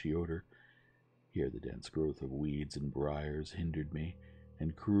abhorrent fishy odor. Here the dense growth of weeds and briars hindered me,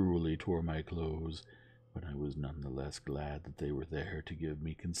 and cruelly tore my clothes, but I was none the less glad that they were there to give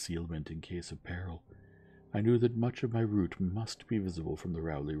me concealment in case of peril. I knew that much of my route must be visible from the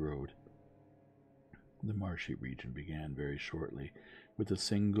Rowley Road. The marshy region began very shortly, with a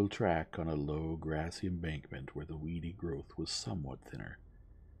single track on a low, grassy embankment where the weedy growth was somewhat thinner.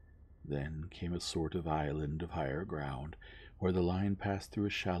 Then came a sort of island of higher ground, where the line passed through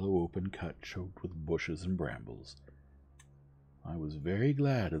a shallow open cut choked with bushes and brambles. I was very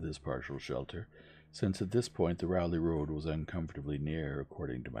glad of this partial shelter, since at this point the Rowley Road was uncomfortably near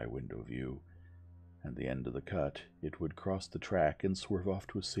according to my window view. At the end of the cut, it would cross the track and swerve off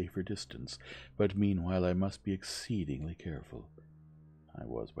to a safer distance, but meanwhile I must be exceedingly careful. I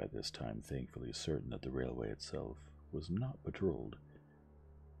was by this time thankfully certain that the railway itself was not patrolled.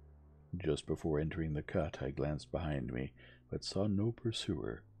 Just before entering the cut, I glanced behind me, but saw no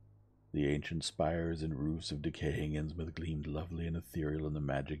pursuer. The ancient spires and roofs of decaying Innsmouth gleamed lovely and ethereal in the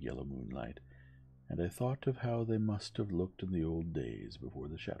magic yellow moonlight, and I thought of how they must have looked in the old days before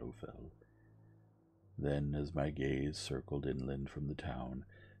the shadow fell. Then, as my gaze circled inland from the town,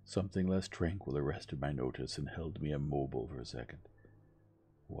 something less tranquil arrested my notice and held me immobile for a second.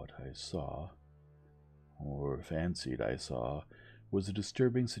 What I saw, or fancied I saw, was a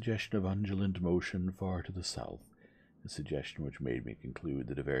disturbing suggestion of undulant motion far to the south, a suggestion which made me conclude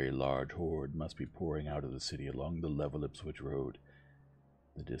that a very large horde must be pouring out of the city along the level Ipswich Road.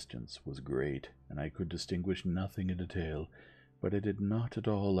 The distance was great, and I could distinguish nothing in detail, but I did not at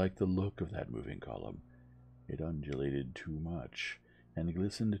all like the look of that moving column. It undulated too much, and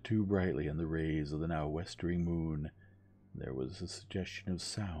glistened too brightly in the rays of the now westering moon. There was a suggestion of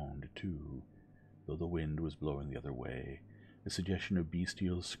sound, too, though the wind was blowing the other way, a suggestion of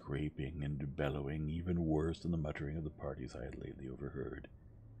bestial scraping and bellowing, even worse than the muttering of the parties I had lately overheard.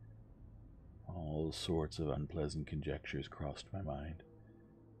 All sorts of unpleasant conjectures crossed my mind.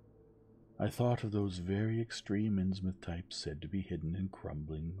 I thought of those very extreme Innsmouth types said to be hidden in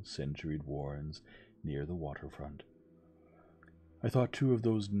crumbling, centuried warrens near the waterfront. I thought, too, of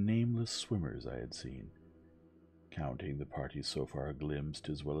those nameless swimmers I had seen. Counting the parties so far glimpsed,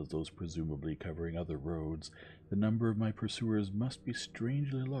 as well as those presumably covering other roads, the number of my pursuers must be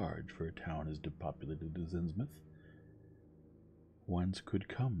strangely large for a town as depopulated as Innsmouth. Whence could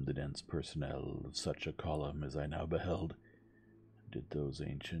come the dense personnel of such a column as I now beheld? Did those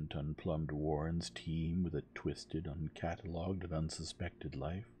ancient, unplumbed warrens teem with a twisted, uncatalogued, and unsuspected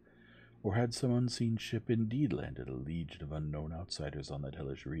life? Or had some unseen ship indeed landed a legion of unknown outsiders on that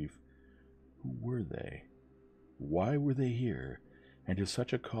hellish reef? Who were they? Why were they here? And if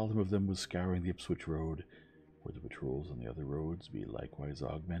such a column of them was scouring the Ipswich Road, would the patrols on the other roads be likewise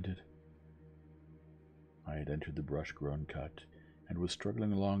augmented? I had entered the brush-grown cut, and was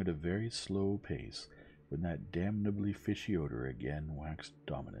struggling along at a very slow pace, when that damnably fishy odor again waxed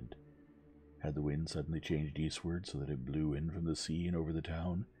dominant. Had the wind suddenly changed eastward so that it blew in from the sea and over the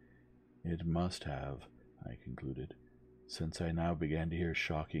town? It must have, I concluded, since I now began to hear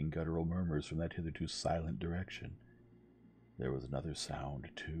shocking guttural murmurs from that hitherto silent direction. There was another sound,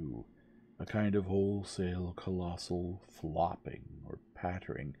 too, a kind of wholesale, colossal flopping or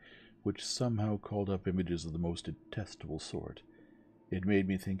pattering, which somehow called up images of the most detestable sort. It made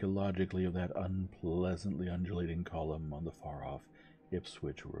me think illogically of that unpleasantly undulating column on the far-off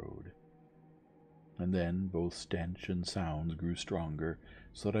Ipswich road. And then both stench and sounds grew stronger,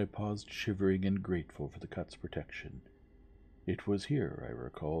 so that I paused shivering and grateful for the cut's protection. It was here, I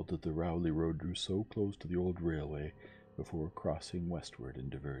recalled, that the Rowley road drew so close to the old railway before crossing westward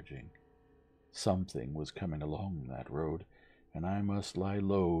and diverging. Something was coming along that road, and I must lie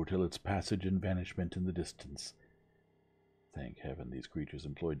low till its passage and vanishment in the distance. Thank heaven these creatures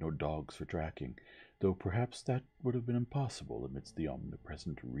employed no dogs for tracking, though perhaps that would have been impossible amidst the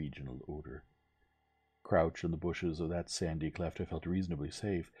omnipresent regional odor. Crouched in the bushes of that sandy cleft, I felt reasonably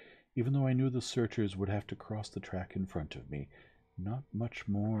safe, even though I knew the searchers would have to cross the track in front of me, not much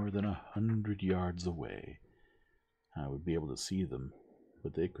more than 100 yards away. I would be able to see them,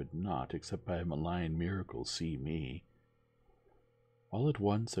 but they could not, except by a malign miracle, see me. All at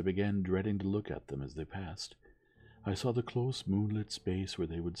once I began dreading to look at them as they passed. I saw the close moonlit space where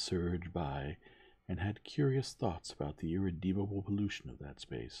they would surge by, and had curious thoughts about the irredeemable pollution of that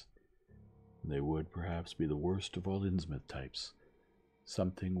space. They would perhaps be the worst of all Innsmouth types,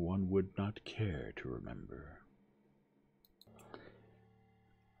 something one would not care to remember.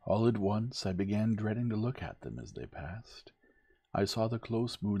 All at once I began dreading to look at them as they passed. I saw the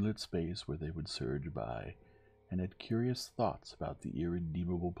close moonlit space where they would surge by, and had curious thoughts about the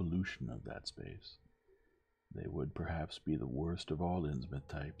irredeemable pollution of that space. They would perhaps be the worst of all Innsmouth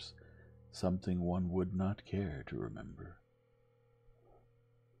types, something one would not care to remember.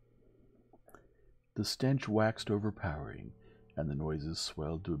 The stench waxed overpowering, and the noises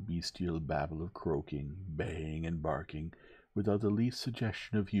swelled to a bestial babble of croaking, baying, and barking, without the least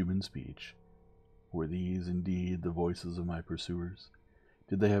suggestion of human speech. Were these, indeed, the voices of my pursuers?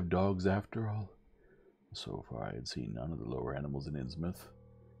 Did they have dogs after all? So far I had seen none of the lower animals in Innsmouth.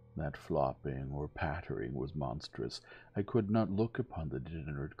 That flopping or pattering was monstrous. I could not look upon the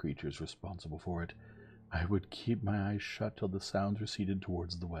degenerate creatures responsible for it. I would keep my eyes shut till the sounds receded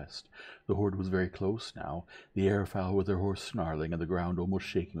towards the west. The horde was very close now, the air foul with their hoarse snarling, and the ground almost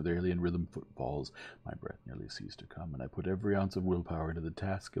shaking with alien rhythm footfalls. My breath nearly ceased to come, and I put every ounce of willpower into the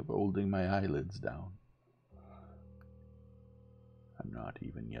task of holding my eyelids down. I'm not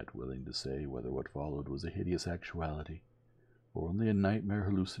even yet willing to say whether what followed was a hideous actuality, or only a nightmare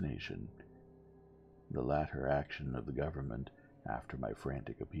hallucination. The latter action of the government, after my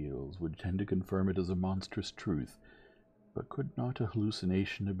frantic appeals, would tend to confirm it as a monstrous truth, but could not a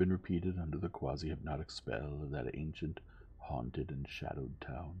hallucination have been repeated under the quasi-hypnotic spell of that ancient, haunted, and shadowed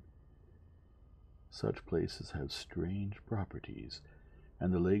town? Such places have strange properties,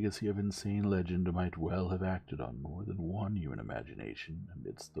 and the legacy of insane legend might well have acted on more than one human imagination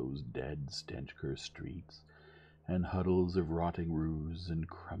amidst those dead, stench-cursed streets, and huddles of rotting roofs and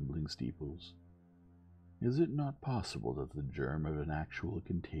crumbling steeples. Is it not possible that the germ of an actual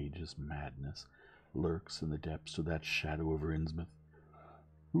contagious madness lurks in the depths of that shadow over Innsmouth?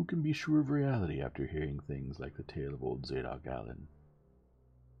 Who can be sure of reality after hearing things like the tale of old Zadok Allen?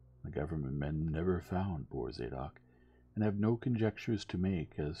 The government men never found poor Zadok, and have no conjectures to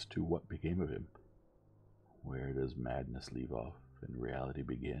make as to what became of him. Where does madness leave off and reality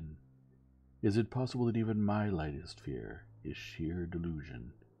begin? Is it possible that even my lightest fear is sheer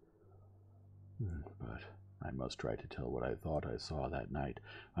delusion? But I must try to tell what I thought I saw that night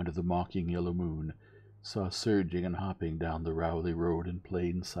under the mocking yellow moon, saw surging and hopping down the Rowley road in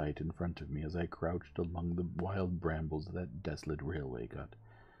plain sight in front of me as I crouched among the wild brambles of that desolate railway cut.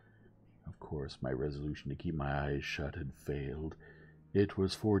 Of course, my resolution to keep my eyes shut had failed. It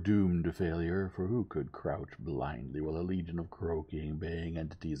was foredoomed to failure, for who could crouch blindly while a legion of croaking, baying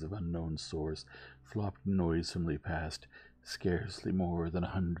entities of unknown source flopped noisomely past, scarcely more than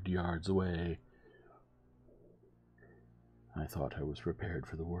 100 yards away? I thought I was prepared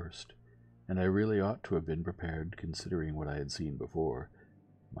for the worst, and I really ought to have been prepared considering what I had seen before.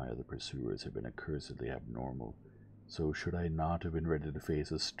 My other pursuers had been accursedly abnormal, so should I not have been ready to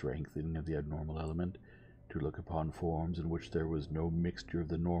face a strengthening of the abnormal element, to look upon forms in which there was no mixture of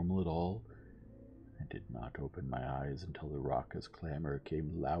the normal at all? I did not open my eyes until the raucous clamor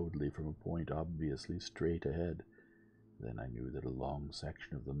came loudly from a point obviously straight ahead. Then I knew that a long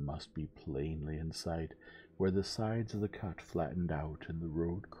section of them must be plainly in sight, where the sides of the cut flattened out and the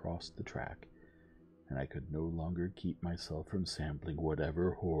road crossed the track, and I could no longer keep myself from sampling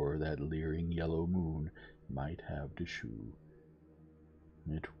whatever horror that leering yellow moon might have to shew.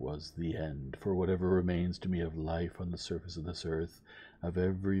 It was the end, for whatever remains to me of life on the surface of this earth, of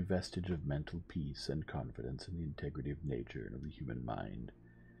every vestige of mental peace and confidence in the integrity of nature and of the human mind.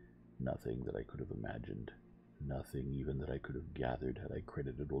 Nothing that I could have imagined, nothing even that I could have gathered had I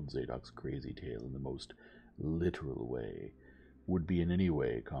credited old Zadok's crazy tale in the most literal way, would be in any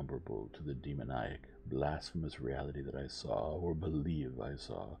way comparable to the demoniac, blasphemous reality that I saw, or believe I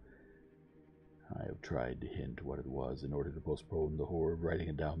saw. I have tried to hint what it was in order to postpone the horror of writing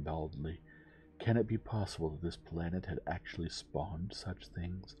it down baldly. Can it be possible that this planet had actually spawned such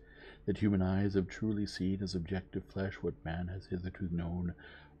things, that human eyes have truly seen as objective flesh what man has hitherto known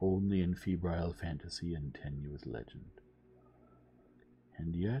only in febrile fantasy and tenuous legend?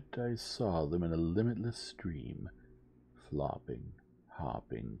 And yet I saw them in a limitless stream, flopping,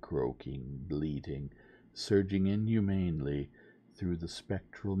 hopping, croaking, bleating, surging inhumanely through the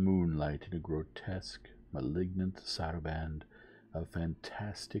spectral moonlight in a grotesque, malignant saraband of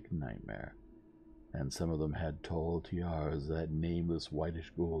fantastic nightmare, and some of them had tall tiaras, that nameless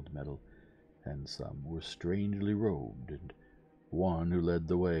whitish gold metal, and some were strangely robed, and one who led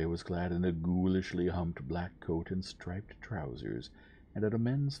the way was clad in a ghoulishly humped black coat and striped trousers, and had a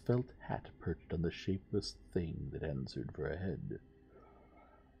men's felt hat perched on the shapeless thing that answered for a head.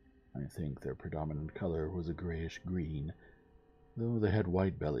 I think their predominant color was a grayish-green, though they had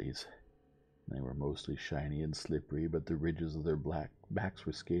white bellies. They were mostly shiny and slippery, but the ridges of their black backs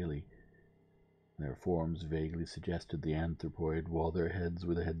were scaly. Their forms vaguely suggested the anthropoid, while their heads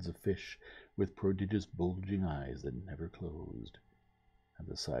were the heads of fish, with prodigious bulging eyes that never closed. At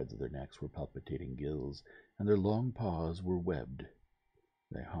the sides of their necks were palpitating gills, and their long paws were webbed.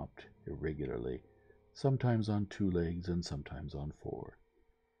 They hopped irregularly, sometimes on 2 legs and sometimes on 4.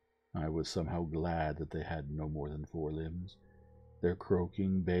 I was somehow glad that they had no more than 4 limbs. Their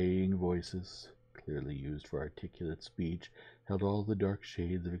croaking, baying voices, clearly used for articulate speech, held all the dark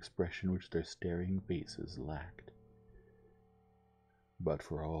shades of expression which their staring faces lacked. But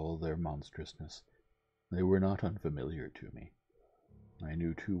for all their monstrousness, they were not unfamiliar to me. I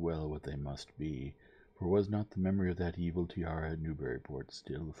knew too well what they must be, for was not the memory of that evil tiara at Newburyport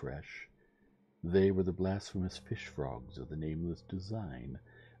still fresh? They were the blasphemous fish-frogs of the nameless design,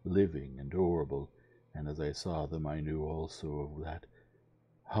 living and horrible, and as I saw them I knew also of that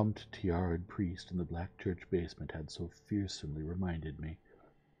humped tiaraed priest in the black church basement had so fearsomely reminded me.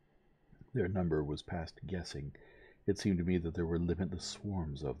 Their number was past guessing. It seemed to me that there were limitless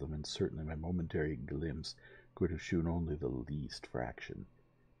swarms of them, and certainly my momentary glimpse could have shewn only the least fraction.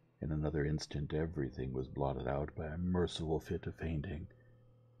 In another instant everything was blotted out by a merciful fit of fainting,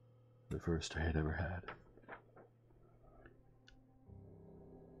 the first I had ever had.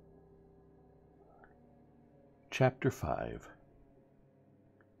 Chapter 5.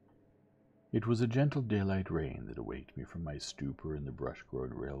 It was a gentle daylight rain that awaked me from my stupor in the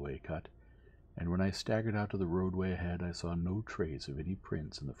brush-grown railway cut, and when I staggered out to the roadway ahead I saw no trace of any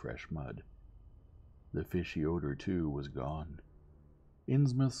prints in the fresh mud. The fishy odor, too, was gone.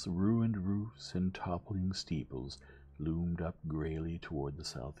 Innsmouth's ruined roofs and toppling steeples loomed up greyly toward the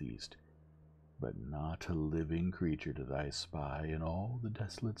southeast, but not a living creature did I spy in all the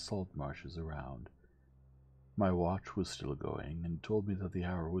desolate salt marshes around. My watch was still going, and told me that the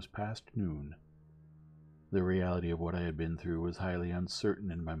hour was past noon. The reality of what I had been through was highly uncertain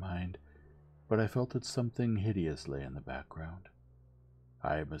in my mind, but I felt that something hideous lay in the background.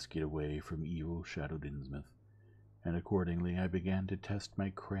 I must get away from evil-shadowed Innsmouth, and accordingly I began to test my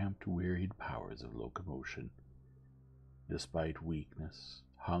cramped, wearied powers of locomotion. Despite weakness,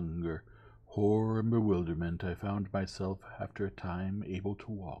 hunger, horror, and bewilderment, I found myself, after a time, able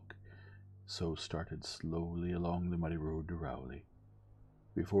to walk, so started slowly along the muddy road to Rowley.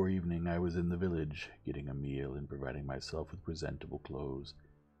 Before evening I was in the village, getting a meal and providing myself with presentable clothes.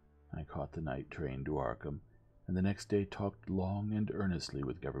 I caught the night train to Arkham, and the next day talked long and earnestly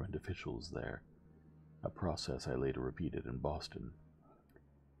with government officials there, a process I later repeated in Boston.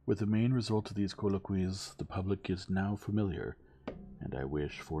 With the main result of these colloquies the public is now familiar, and I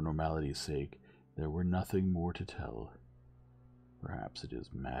wish, for normality's sake, there were nothing more to tell. Perhaps it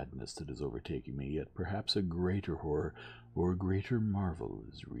is madness that is overtaking me, yet perhaps a greater horror or a greater marvel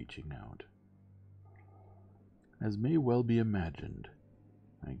is reaching out. As may well be imagined,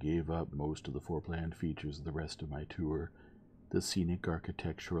 I gave up most of the foreplanned features of the rest of my tour, the scenic,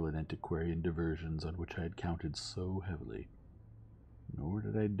 architectural, and antiquarian diversions on which I had counted so heavily. Nor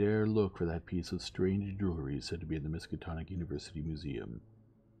did I dare look for that piece of strange jewelry said to be in the Miskatonic University Museum.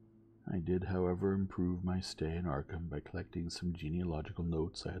 I did, however, improve my stay in Arkham by collecting some genealogical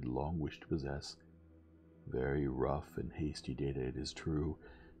notes I had long wished to possess, Very rough and hasty data, it is true,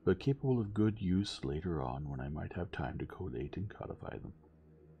 but capable of good use later on when I might have time to collate and codify them.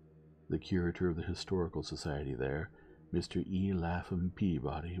 The curator of the Historical Society there, Mr. E. Lapham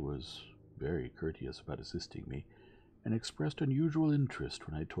Peabody, was very courteous about assisting me, and expressed unusual interest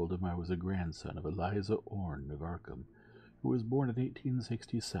when I told him I was a grandson of Eliza Orne of Arkham, who was born in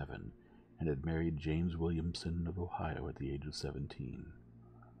 1867 and had married James Williamson of Ohio at the age of 17.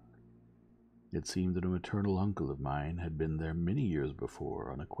 It seemed that a maternal uncle of mine had been there many years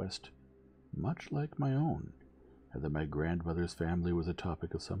before on a quest much like my own, and that my grandmother's family was a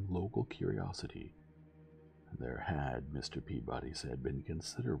topic of some local curiosity. There had, Mr. Peabody said, been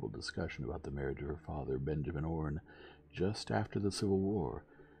considerable discussion about the marriage of her father, Benjamin Orne, just after the Civil War,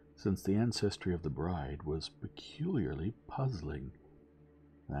 since the ancestry of the bride was peculiarly puzzling.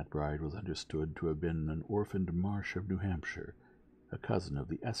 That bride was understood to have been an orphaned Marsh of New Hampshire, a cousin of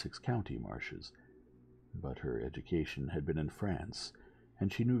the Essex County Marshes, but her education had been in France,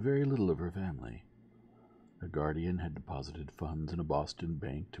 and she knew very little of her family. A guardian had deposited funds in a Boston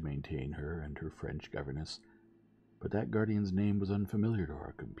bank to maintain her and her French governess, but that guardian's name was unfamiliar to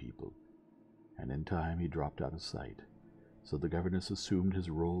Arkham people, and in time he dropped out of sight, so the governess assumed his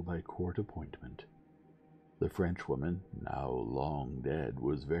role by court appointment. The Frenchwoman, now long dead,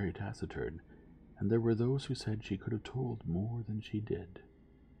 was very taciturn, and there were those who said she could have told more than she did.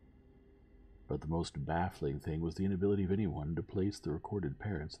 But the most baffling thing was the inability of anyone to place the recorded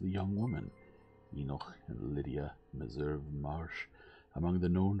parents of the young woman, Enoch and Lydia Meserve Marsh, among the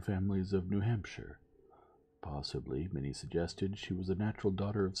known families of New Hampshire. Possibly, many suggested, she was a natural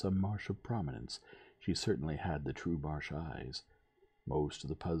daughter of some Marsh of prominence. She certainly had the true Marsh eyes. Most of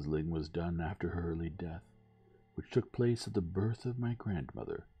the puzzling was done after her early death, which took place at the birth of my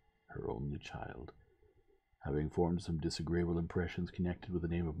grandmother, her only child. Having formed some disagreeable impressions connected with the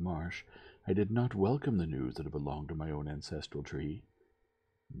name of Marsh, I did not welcome the news that it belonged to my own ancestral tree,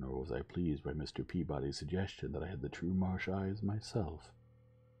 nor was I pleased by Mr. Peabody's suggestion that I had the true Marsh eyes myself.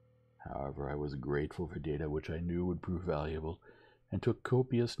 However, I was grateful for data which I knew would prove valuable, and took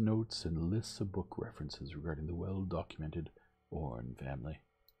copious notes and lists of book references regarding the well-documented Orne family.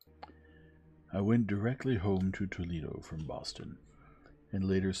 I went directly home to Toledo from Boston, and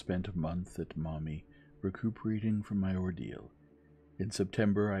later spent a month at Maumee, recuperating from my ordeal. In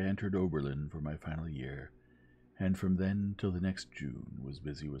September I entered Oberlin for my final year, and from then till the next June was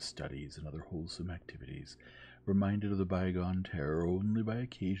busy with studies and other wholesome activities, reminded of the bygone terror only by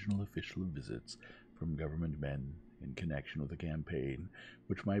occasional official visits from government men in connection with the campaign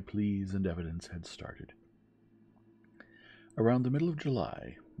which my pleas and evidence had started. Around the middle of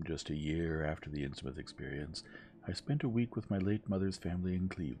July, just a year after the Innsmouth experience, I spent a week with my late mother's family in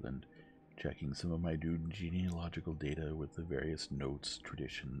Cleveland, checking some of my new genealogical data with the various notes,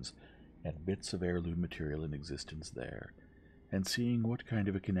 traditions, and bits of heirloom material in existence there, and seeing what kind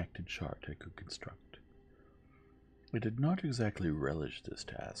of a connected chart I could construct. I did not exactly relish this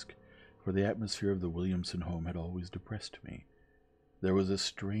task, for the atmosphere of the Williamson home had always depressed me. There was a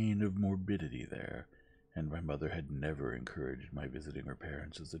strain of morbidity there, and my mother had never encouraged my visiting her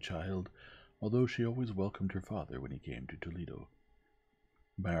parents as a child, although she always welcomed her father when he came to Toledo.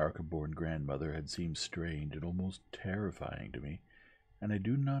 My Arkham-born grandmother had seemed strange and almost terrifying to me, and I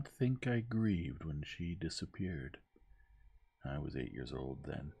do not think I grieved when she disappeared. I was 8 years old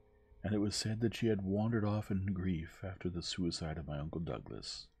then, and it was said that she had wandered off in grief after the suicide of my Uncle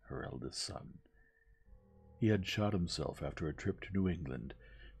Douglas, her eldest son. He had shot himself after a trip to New England,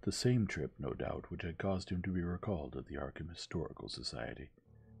 the same trip, no doubt, which had caused him to be recalled at the Arkham Historical Society.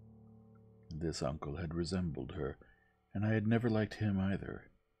 This uncle had resembled her, and I had never liked him either.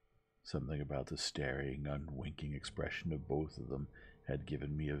 Something about the staring, unwinking expression of both of them had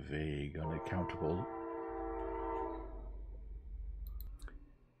given me a vague, unaccountable...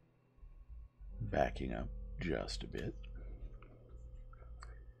 Backing up just a bit.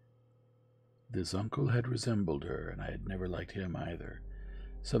 This uncle had resembled her, and I had never liked him either.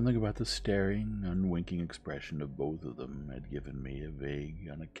 Something about the staring, unwinking expression of both of them had given me a vague,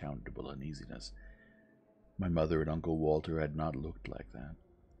 unaccountable uneasiness. My mother and Uncle Walter had not looked like that.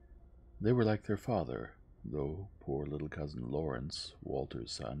 They were like their father, though poor little cousin Lawrence,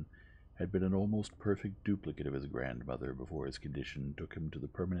 Walter's son, had been an almost perfect duplicate of his grandmother before his condition took him to the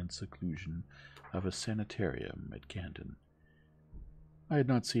permanent seclusion of a sanitarium at Canton. I had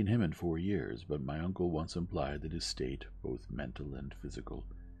not seen him in 4 years, but my uncle once implied that his state, both mental and physical,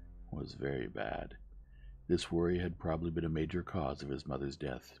 was very bad. This worry had probably been a major cause of his mother's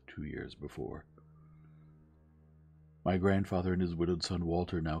death 2 years before. My grandfather and his widowed son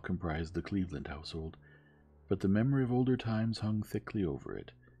Walter now comprised the Cleveland household, but the memory of older times hung thickly over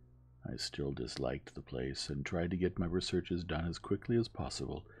it. I still disliked the place and tried to get my researches done as quickly as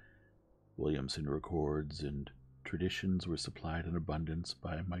possible. Williamson records and traditions were supplied in abundance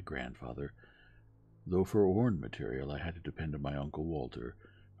by my grandfather, though for Orne material I had to depend on my Uncle Walter,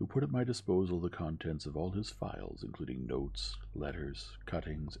 who put at my disposal the contents of all his files, including notes, letters,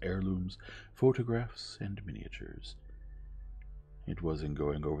 cuttings, heirlooms, photographs, and miniatures. It was in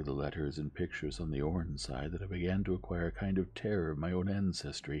going over the letters and pictures on the Orne side that I began to acquire a kind of terror of my own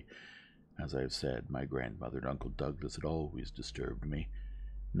ancestry. As I have said, my grandmother and Uncle Douglas had always disturbed me.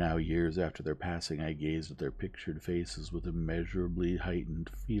 Now, years after their passing, I gazed at their pictured faces with immeasurably heightened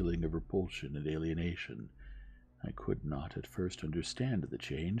feeling of repulsion and alienation. I could not at first understand the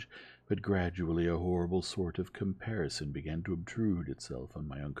change, but gradually a horrible sort of comparison began to obtrude itself on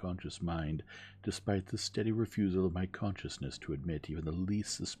my unconscious mind, despite the steady refusal of my consciousness to admit even the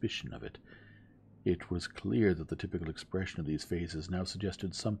least suspicion of it. It was clear that the typical expression of these faces now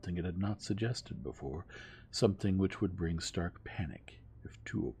suggested something it had not suggested before, something which would bring stark panic if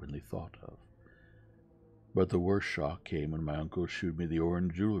too openly thought of. But the worst shock came when my uncle shewed me the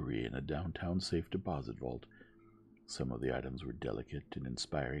orange jewelry in a downtown safe deposit vault. Some of the items were delicate and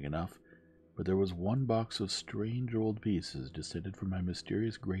inspiring enough, but there was one box of strange old pieces descended from my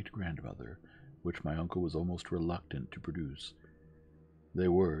mysterious great-grandmother, which my uncle was almost reluctant to produce. They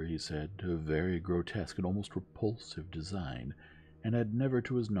were, he said, of very grotesque and almost repulsive design, and had never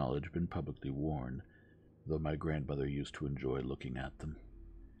to his knowledge been publicly worn, though my grandmother used to enjoy looking at them.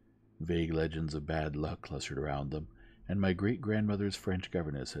 Vague legends of bad luck clustered around them, and my great-grandmother's French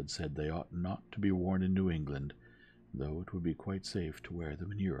governess had said they ought not to be worn in New England, though it would be quite safe to wear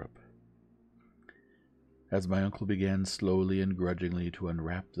them in Europe. As my uncle began slowly and grudgingly to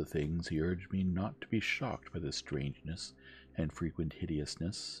unwrap the things, he urged me not to be shocked by the strangeness and frequent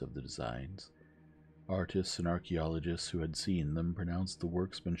hideousness of the designs. Artists and archaeologists who had seen them pronounced the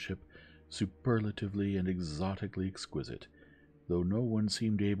workmanship superlatively and exotically exquisite, though no one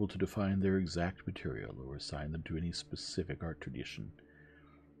seemed able to define their exact material or assign them to any specific art tradition.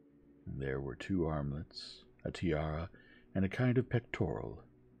 There were 2 armlets, a tiara, and a kind of pectoral,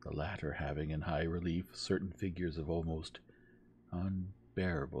 the latter having in high relief certain figures of almost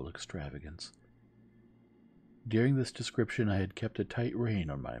unbearable extravagance. During this description I had kept a tight rein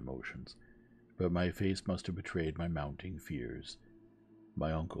on my emotions, but my face must have betrayed my mounting fears.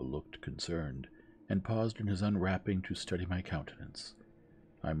 My uncle looked concerned, and paused in his unwrapping to study my countenance.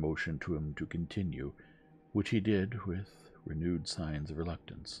 I motioned to him to continue, which he did with renewed signs of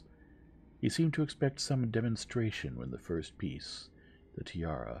reluctance. He seemed to expect some demonstration when the first piece, the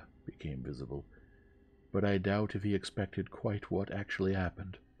tiara, became visible, but I doubt if he expected quite what actually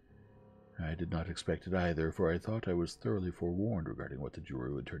happened. I did not expect it either, for I thought I was thoroughly forewarned regarding what the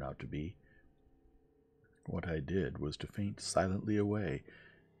jewelry would turn out to be. What I did was to faint silently away,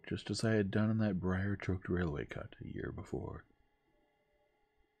 just as I had done on that briar-choked railway cut a year before.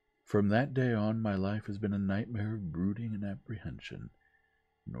 From that day on, my life has been a nightmare of brooding and apprehension,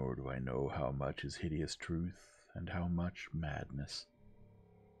 nor do I know how much is hideous truth and how much madness.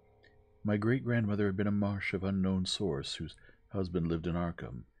 My great-grandmother had been a Marsh of unknown source, whose husband lived in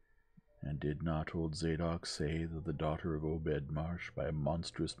Arkham, and did not old Zadok say that the daughter of Obed Marsh by a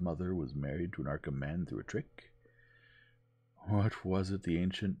monstrous mother was married to an Arkham man through a trick? What was it the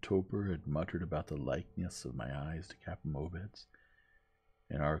ancient toper had muttered about the likeness of my eyes to Captain Obed's?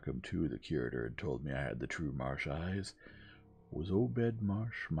 In Arkham, too, the curator had told me I had the true Marsh eyes. Was Obed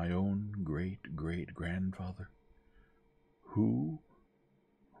Marsh my own great-great-grandfather? Who,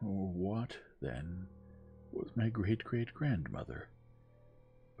 or what, then, was my great-great-grandmother?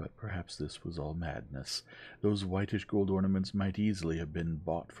 But perhaps this was all madness. Those whitish gold ornaments might easily have been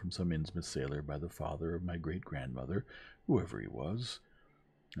bought from some Innsmouth sailor by the father of my great-grandmother, whoever he was,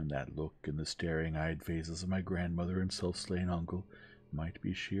 and that look in the staring-eyed faces of my grandmother and self-slain uncle might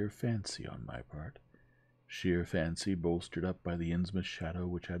be sheer fancy on my part, sheer fancy bolstered up by the Innsmouth shadow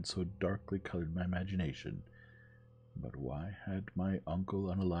which had so darkly colored my imagination. But why had my uncle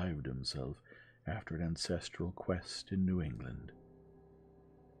unalived himself after an ancestral quest in New England?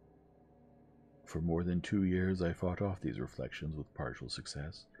 For more than 2 years I fought off these reflections with partial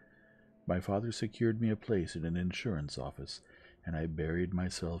success. My father secured me a place in an insurance office, and I buried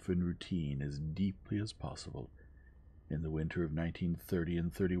myself in routine as deeply as possible. In the winter of 1930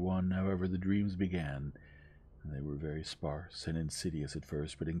 and 31, however, the dreams began. They were very sparse and insidious at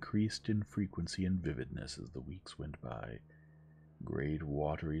first, but increased in frequency and vividness as the weeks went by. Great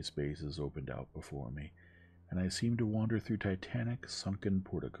watery spaces opened out before me, and I seemed to wander through titanic sunken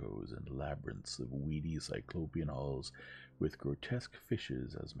porticos and labyrinths of weedy cyclopean halls with grotesque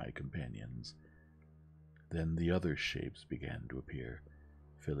fishes as my companions. Then the other shapes began to appear,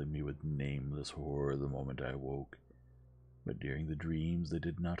 filling me with nameless horror the moment I awoke. But during the dreams they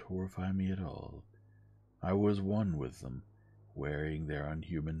did not horrify me at all. I was one with them, wearing their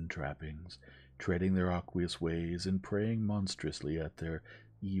unhuman trappings, treading their aqueous ways, and praying monstrously at their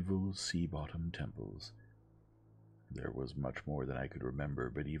evil sea-bottom temples. There was much more than I could remember,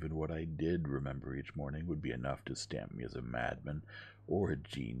 but even what I did remember each morning would be enough to stamp me as a madman or a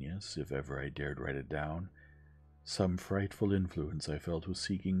genius, if ever I dared write it down. Some frightful influence I felt was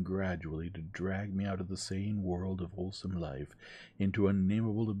seeking gradually to drag me out of the sane world of wholesome life into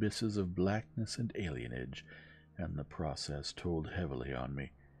unnameable abysses of blackness and alienage, and the process told heavily on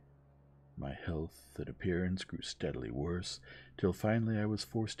me. My health and appearance grew steadily worse, till finally I was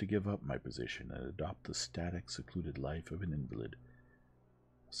forced to give up my position and adopt the static, secluded life of an invalid.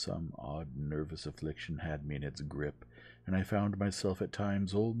 Some odd nervous affliction had me in its grip, and I found myself at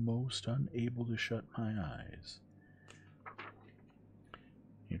times almost unable to shut my eyes.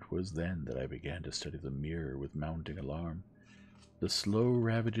 It was then that I began to study the mirror with mounting alarm. The slow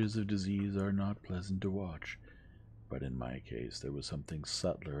ravages of disease are not pleasant to watch, but in my case there was something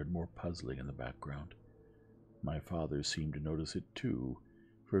subtler and more puzzling in the background. My father seemed to notice it too,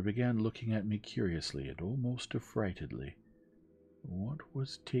 for he began looking at me curiously and almost affrightedly. What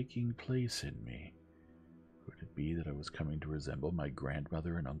was taking place in me? Could it be that I was coming to resemble my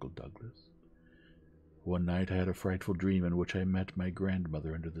grandmother and Uncle Douglas? One night I had a frightful dream in which I met my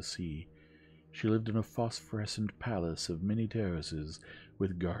grandmother under the sea. She lived in a phosphorescent palace of many terraces,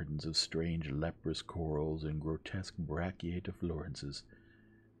 with gardens of strange leprous corals and grotesque brachiate Florences,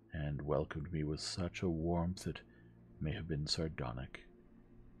 and welcomed me with such a warmth that may have been sardonic.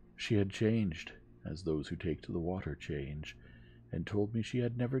 She had changed, as those who take to the water change, and told me she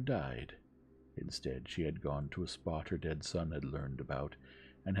had never died. Instead, she had gone to a spot her dead son had learned about,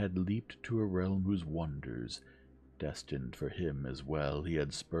 and had leaped to a realm whose wonders, destined for him as well, he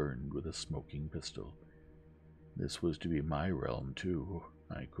had spurned with a smoking pistol. This was to be my realm, too.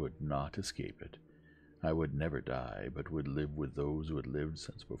 I could not escape it. I would never die, but would live with those who had lived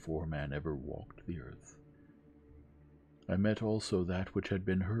since before man ever walked the earth. I met also that which had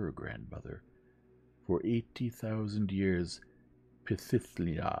been her grandmother. For 80,000 years,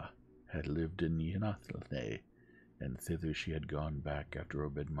 Pithithlia had lived in Innsmouth, and thither she had gone back after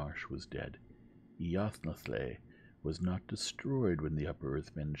Obed Marsh was dead. Innsmouth was not destroyed when the upper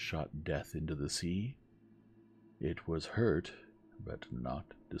earthmen shot death into the sea. It was hurt, but not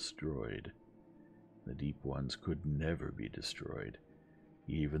destroyed. The deep ones could never be destroyed,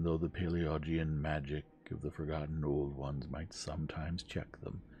 even though the Paleogean magic of the forgotten old ones might sometimes check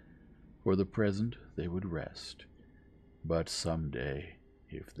them. For the present they would rest, but someday,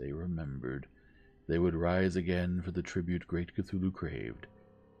 if they remembered, they would rise again for the tribute great Cthulhu craved.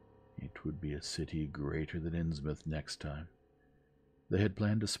 It would be a city greater than Innsmouth next time. They had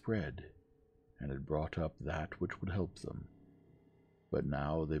planned to spread, and had brought up that which would help them. But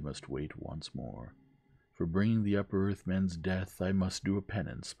now they must wait once more. For bringing the upper earthmen's death I must do a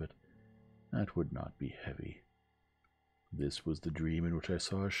penance, but that would not be heavy. This was the dream in which I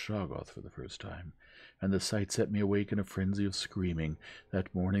saw a Shoggoth for the first time, and the sight set me awake in a frenzy of screaming.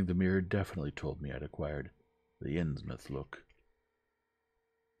 That morning the mirror definitely told me I'd acquired the Innsmouth look.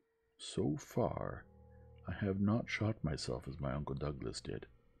 So far, I have not shot myself as my Uncle Douglas did.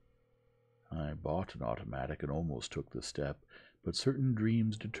 I bought an automatic and almost took the step, but certain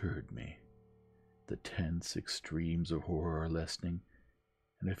dreams deterred me. The tense extremes of horror are lessening,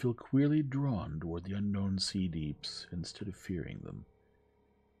 and I feel queerly drawn toward the unknown sea deeps instead of fearing them.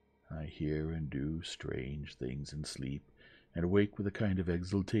 I hear and do strange things in sleep, and awake with a kind of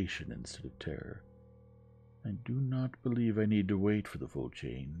exultation instead of terror. I do not believe I need to wait for the full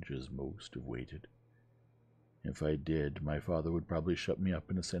change, as most have waited. If I did, my father would probably shut me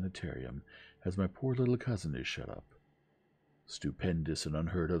up in a sanitarium, as my poor little cousin is shut up. Stupendous and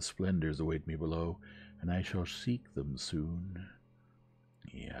unheard-of splendors await me below, and I shall seek them soon.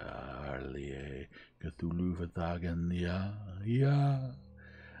 Yarlie, Cthulhu Vathagan, ya.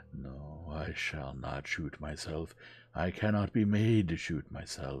 No, I shall not shoot myself. I cannot be made to shoot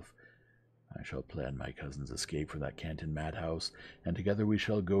myself. I shall plan my cousin's escape from that Canton madhouse, and together we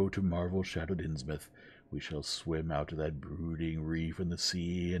shall go to marvel-shadowed Innsmouth. We shall swim out to that brooding reef in the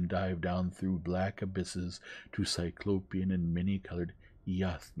sea, and dive down through black abysses to cyclopean and many-colored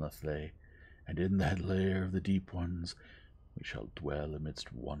Innsmouth, and in that lair of the deep ones we shall dwell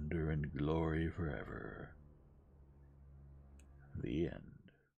amidst wonder and glory forever. The End.